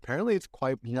 And apparently it's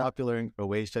quite popular in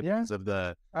Croatia because of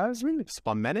the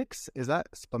spomenics. Is that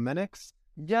spomenics?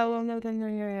 Yeah, well, no,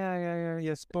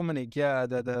 yeah, spomenic, yeah,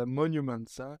 the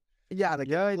monuments, huh? Yeah, it's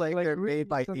like they're really made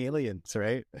by something. aliens,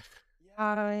 right?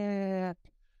 Yeah.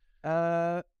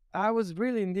 I was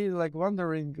really indeed like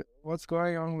wondering what's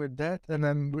going on with that, and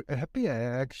I'm happy I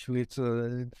actually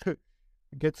to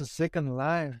get a second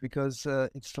life because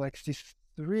it's like this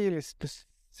really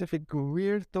specific,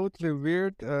 weird, totally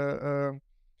weird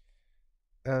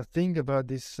thing about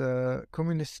these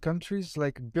communist countries,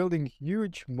 like building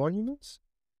huge monuments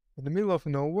in the middle of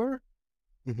nowhere,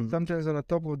 Hmm. sometimes on the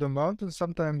top of the mountain,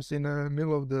 sometimes in the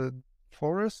middle of the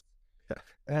forest,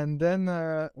 and then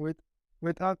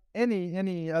without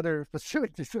any other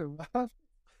facilities around.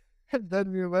 And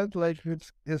then we went like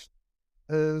with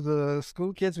the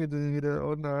school kids with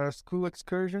on our school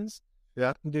excursions.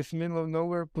 Yeah. This middle of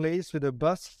nowhere place with a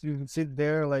bus. You can sit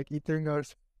there like eating our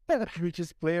we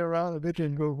just play around a bit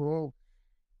and go home.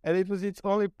 And it was its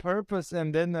only purpose.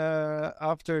 And then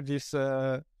after this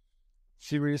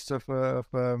series of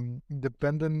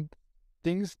independent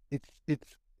things, it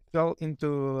fell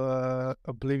into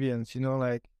oblivions,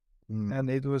 like, Mm. and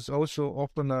it was also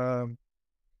often a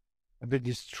bit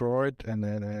destroyed, and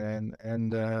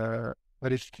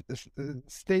but it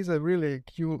stays a really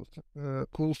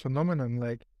cool phenomenon.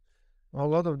 Like a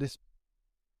lot of this,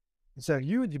 it's a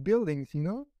huge buildings.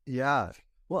 Yeah.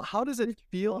 Well, how does it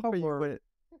feel for you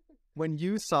when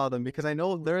you saw them? Because I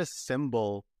know they're a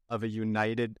symbol of a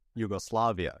united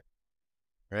Yugoslavia,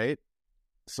 right?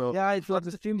 So Yeah, it's how like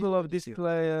does the it symbol of this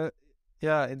feel?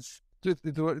 yeah,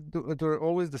 it were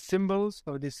always the symbols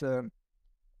of this uh,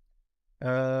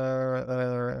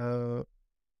 uh,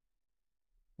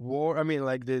 war. I mean,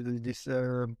 like this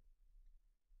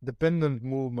dependent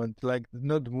movement, like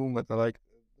not movement, like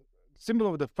symbol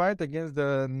of the fight against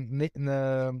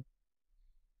the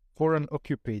foreign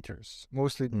occupators,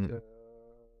 mostly Mm.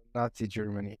 Nazi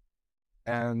Germany.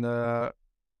 And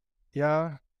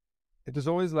yeah, it was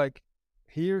always like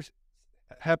here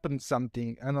happened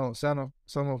something. I know some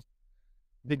of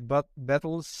big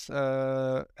battles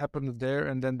happened there,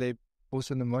 and then they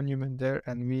posted a monument there.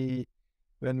 And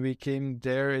when we came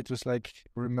there, it was like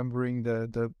remembering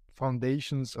the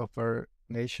foundations of our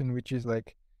nation, which is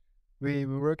like we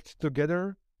worked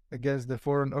together against the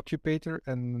foreign occupator,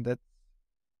 and that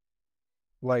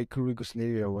like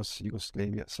Yugoslavia was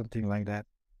Yugoslavia, something like that.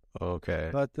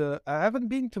 Okay. But I haven't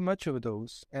been to much of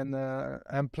those, and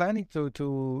I'm planning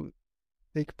to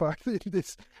take part in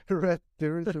this red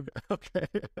tourism Okay.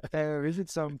 visit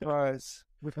some parts.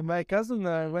 With my cousin,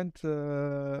 I went.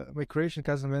 My Croatian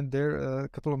cousin went there a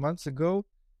couple of months ago,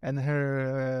 and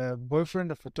her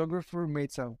boyfriend, a photographer,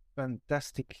 made some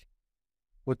fantastic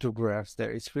photographs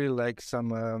there. It's really like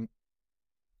some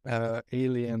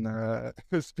alien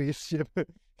spaceship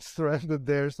stranded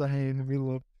there, somewhere in the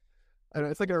middle of. I know,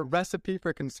 it's like a recipe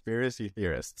for conspiracy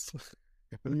theorists.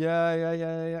 Yeah.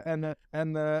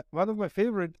 And one of my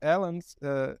favorite islands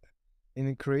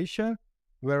in Croatia,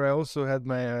 where I also had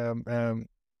my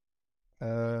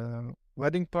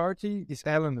wedding party, is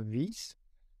island Vis,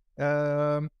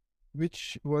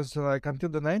 which was like until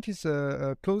the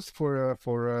 90s closed for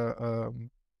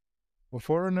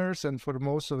foreigners and for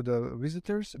most of the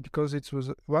visitors because it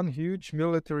was one huge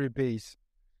military base,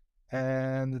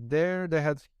 and there they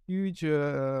had huge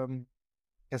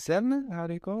kaserne, how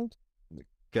do you call it?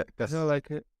 Guess Like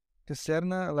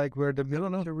caserna, like where the I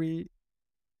don't know. military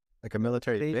Like a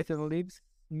military stays base? and lives,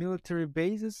 military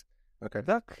bases Okay.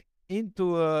 dug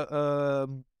into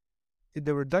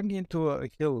they were dug into a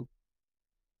hill,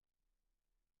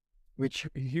 which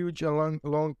huge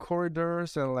long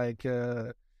corridors and like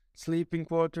sleeping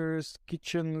quarters,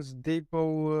 kitchens,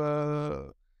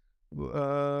 depot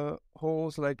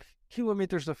holes, like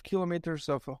kilometers of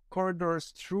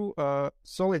corridors through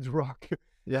solid rock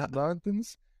Yeah.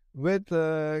 mountains with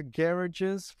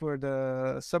garages for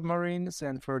the submarines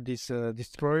and for these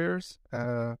destroyers.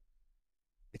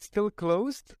 It's still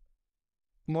closed,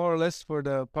 more or less for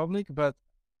the public, but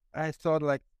I thought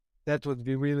like that would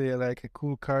be really like a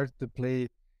cool card to play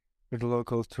with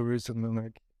local tourism and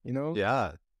like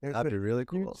Yeah. there's That'd a be really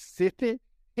huge cool. city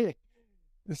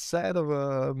the side of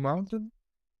a mountain.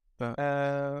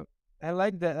 Uh, I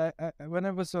like that. When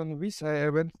I was on Vis, I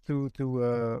went to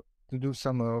do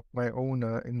some of my own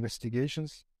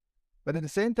investigations, but at the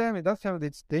same time, it does have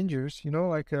its dangers.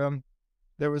 Like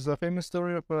there was a famous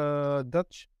story of a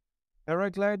Dutch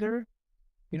paraglider.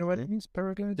 You know what it means,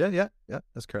 paraglider? yeah.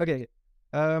 That's correct. Okay.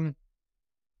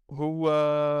 Who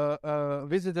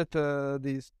visited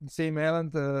the same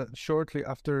island shortly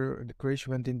after the Croatia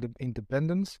went into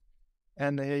independence,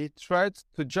 and he tried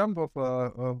to jump off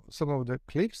some of the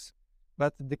cliffs,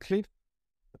 but the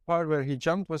part where he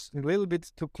jumped was a little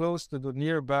bit too close to the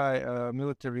nearby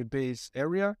military base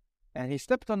area, and he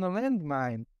stepped on a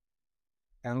landmine,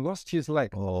 and lost his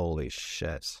leg Holy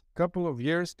shit. couple of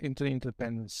years into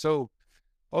independence. So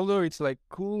although it's like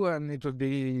cool and it would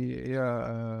be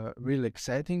really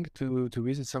exciting to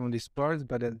visit some of these parts,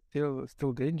 but it's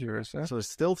still dangerous. Huh? So there's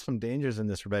still some dangers in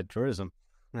this red tourism.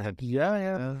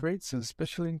 Yeah, afraid so,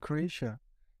 especially in Croatia,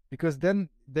 because then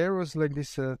there was like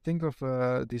this thing of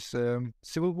this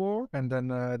civil war, and then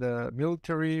the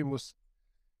military was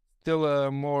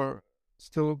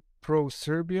still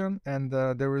pro-Serbian, and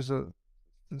there was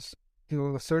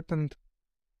still a certain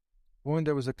point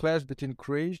there was a clash between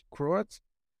Croats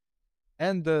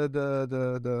and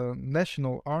the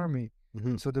national army.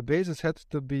 Mm-hmm. So the bases had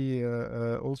to be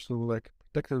also like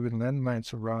protected with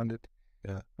landmines around it.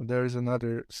 Yeah. There is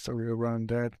another story around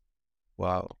that.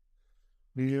 Wow.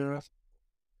 Yeah.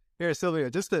 Here, Silvio,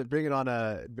 just to bring it on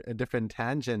a different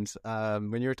tangent,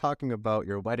 when you were talking about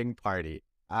your wedding party,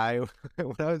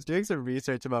 when I was doing some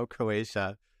research about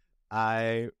Croatia,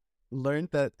 I learned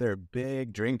that they're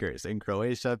big drinkers. In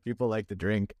Croatia, people like to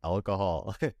drink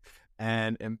alcohol.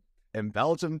 And in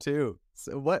Belgium too.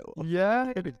 So what?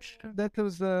 Yeah, that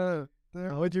was how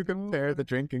would you compare the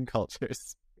drinking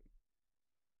cultures?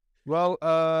 Well,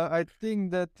 I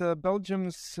think that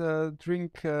Belgians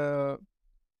drink better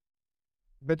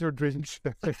drinks.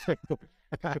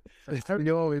 That's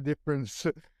the only difference.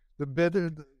 The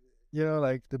better,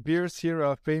 like the beers here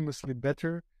are famously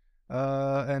better.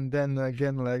 And then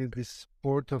again, like this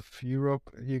port of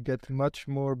Europe, you get much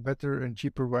more better and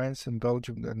cheaper wines in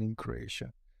Belgium than in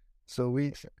Croatia. So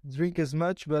we drink as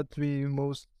much, but we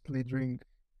mostly drink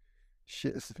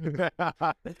shit.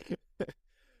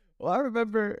 Well, I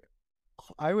remember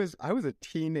I was a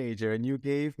teenager, and you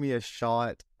gave me a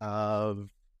shot of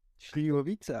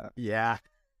Šljivovica. Yeah.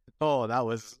 Oh, that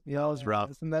was rough.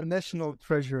 It's a national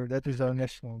treasure. That is our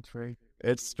national treasure.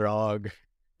 It's strong.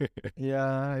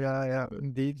 Yeah.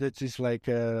 Indeed, that is like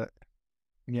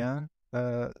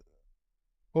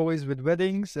always with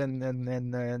weddings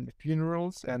and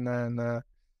funerals and then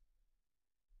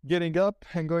getting up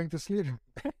and going to sleep.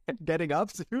 Getting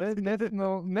up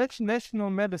national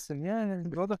medicine. Yeah,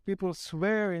 and a lot of people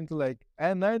swear into like,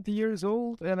 I'm 90 years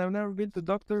old and I've never been to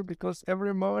doctor because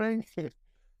every morning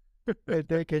I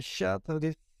take a shot of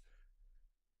this.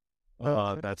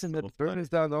 Oh, that's and so that burns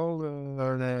down all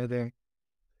the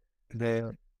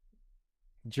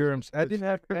germs. I didn't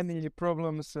have any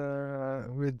problems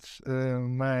with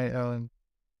my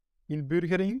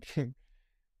inburgering.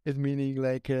 It's meaning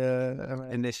like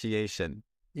initiation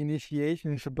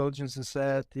into Belgian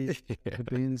society, the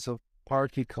basis of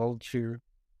party culture.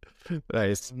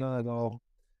 Nice. Not at all.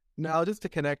 Now, just to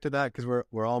connect to that, because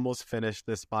we're almost finished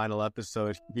this final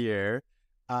episode here.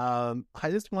 I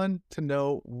just want to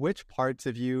know which parts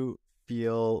of you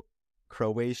feel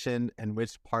Croatian and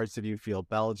which parts of you feel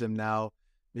Belgium now,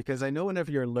 because I know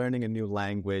whenever you're learning a new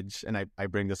language, and I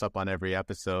bring this up on every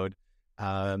episode,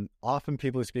 often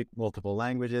people who speak multiple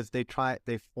languages, they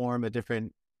form a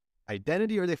different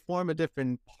identity or they form a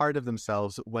different part of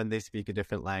themselves when they speak a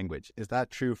different language. Is that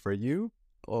true for you,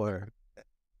 or?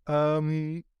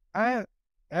 I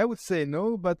would say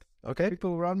no, but okay,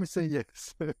 people around me say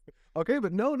yes. Okay,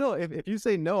 but no. If you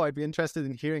say no, I'd be interested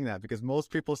in hearing that, because most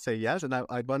people say yes, and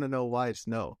I'd want to know why it's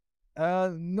no.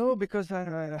 No, because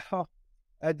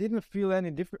I didn't feel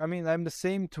any different. I mean, I'm the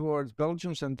same towards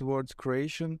Belgians and towards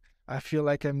Croatian. I feel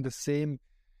like I'm the same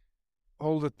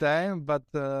all the time, but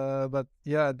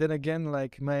yeah, then again,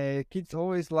 like my kids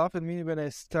always laugh at me when I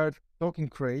start talking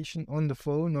Croatian on the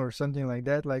phone or something like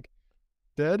that. Like,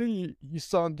 Daddy, you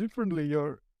sound differently.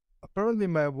 Apparently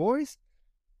my voice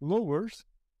lowers.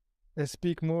 I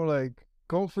speak more like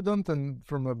confident and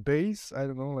from a bass. I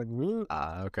don't know, like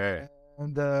okay.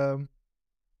 And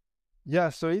yeah,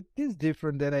 so it is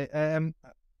different. Than I am.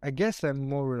 I guess I'm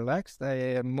more relaxed. I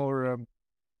am more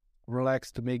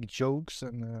relaxed to make jokes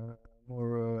and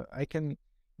more. I can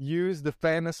use the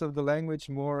fairness of the language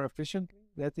more efficiently.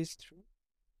 That is true.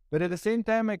 But at the same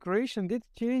time, my Croatian did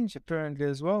change apparently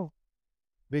as well,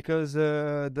 because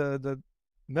the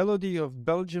melody of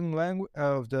Belgian language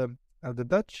of the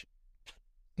Dutch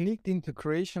sneaked into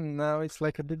Croatian. Now it's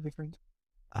like a bit different.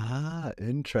 Ah,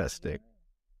 interesting.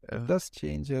 It does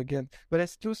change again, but I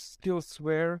still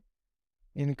swear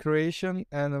in Croatian,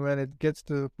 and when it gets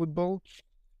to football,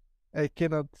 I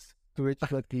cannot switch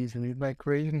that easily. My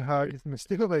Croatian heart is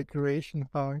still my Croatian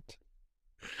heart,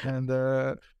 and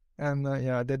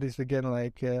yeah, that is again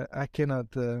like I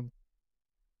cannot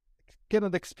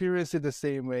experience it the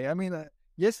same way. I mean,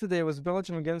 yesterday was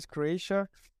Belgium against Croatia.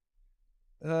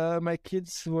 My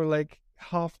kids were like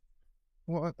half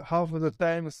of the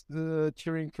time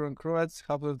cheering for Croats,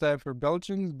 half of the time for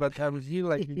Belgians, but I was here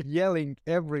like yelling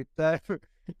every time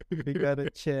we got a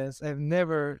chance. I've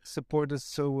never supported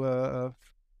so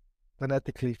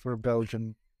fanatically for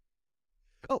Belgium.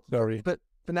 Oh, Sorry. but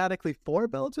fanatically for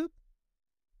Belgium?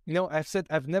 No, I've said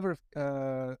I've never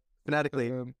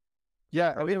Fanatically. I've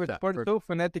never Croatia, supported so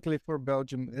fanatically for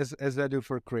Belgium as I do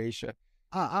for Croatia.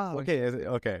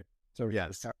 Okay. So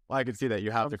Yes. Well, I can see that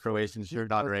you have the Croatian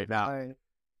shirt on right now.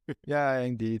 Yeah,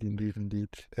 indeed.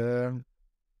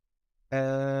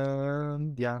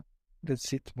 And yeah,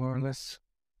 that's it more or less.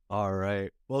 All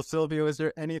right. Well, Silvio, is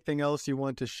there anything else you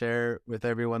want to share with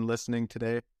everyone listening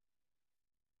today?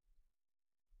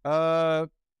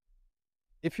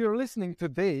 If you're listening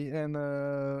today and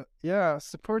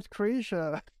support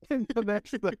Croatia in the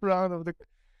next round of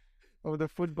the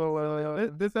football.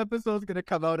 This episode's gonna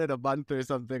come out in a month or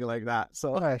something like that.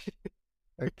 So,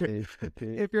 okay.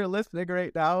 If you're listening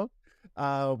right now,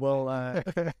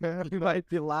 you might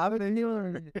be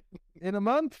laughing. In a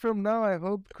month from now, I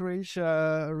hope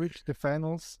Croatia reached the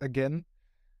finals again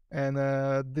and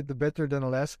did better than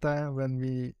last time when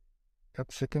we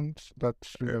got second. But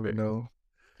you never know.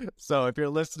 So if you're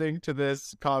listening to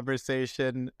this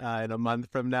conversation in a month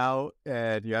from now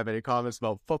and you have any comments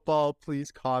about football,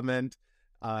 please comment.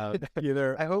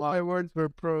 Either I hope my words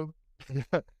were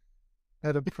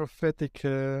had a prophetic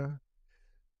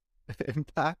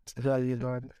impact.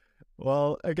 Value.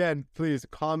 Well, again, please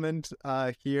comment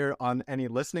here on any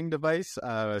listening device.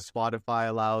 Spotify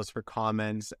allows for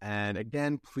comments. And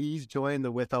again, please join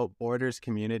the Without Borders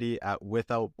community at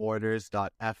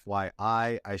withoutborders.fyi.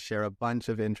 I share a bunch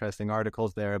of interesting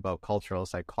articles there about cultural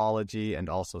psychology and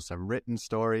also some written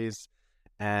stories.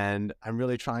 And I'm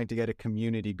really trying to get a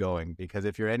community going because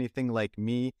if you're anything like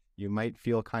me, you might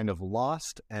feel kind of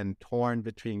lost and torn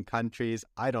between countries.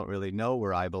 I don't really know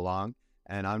where I belong.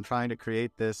 And I'm trying to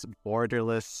create this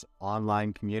borderless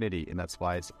online community, and that's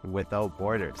why it's Without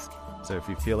Borders. So if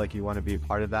you feel like you want to be a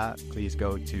part of that, please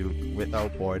go to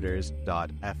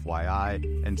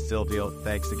withoutborders.fyi. And Silvio,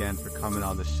 thanks again for coming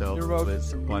on the show. You're welcome. It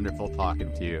was wonderful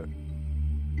talking to you.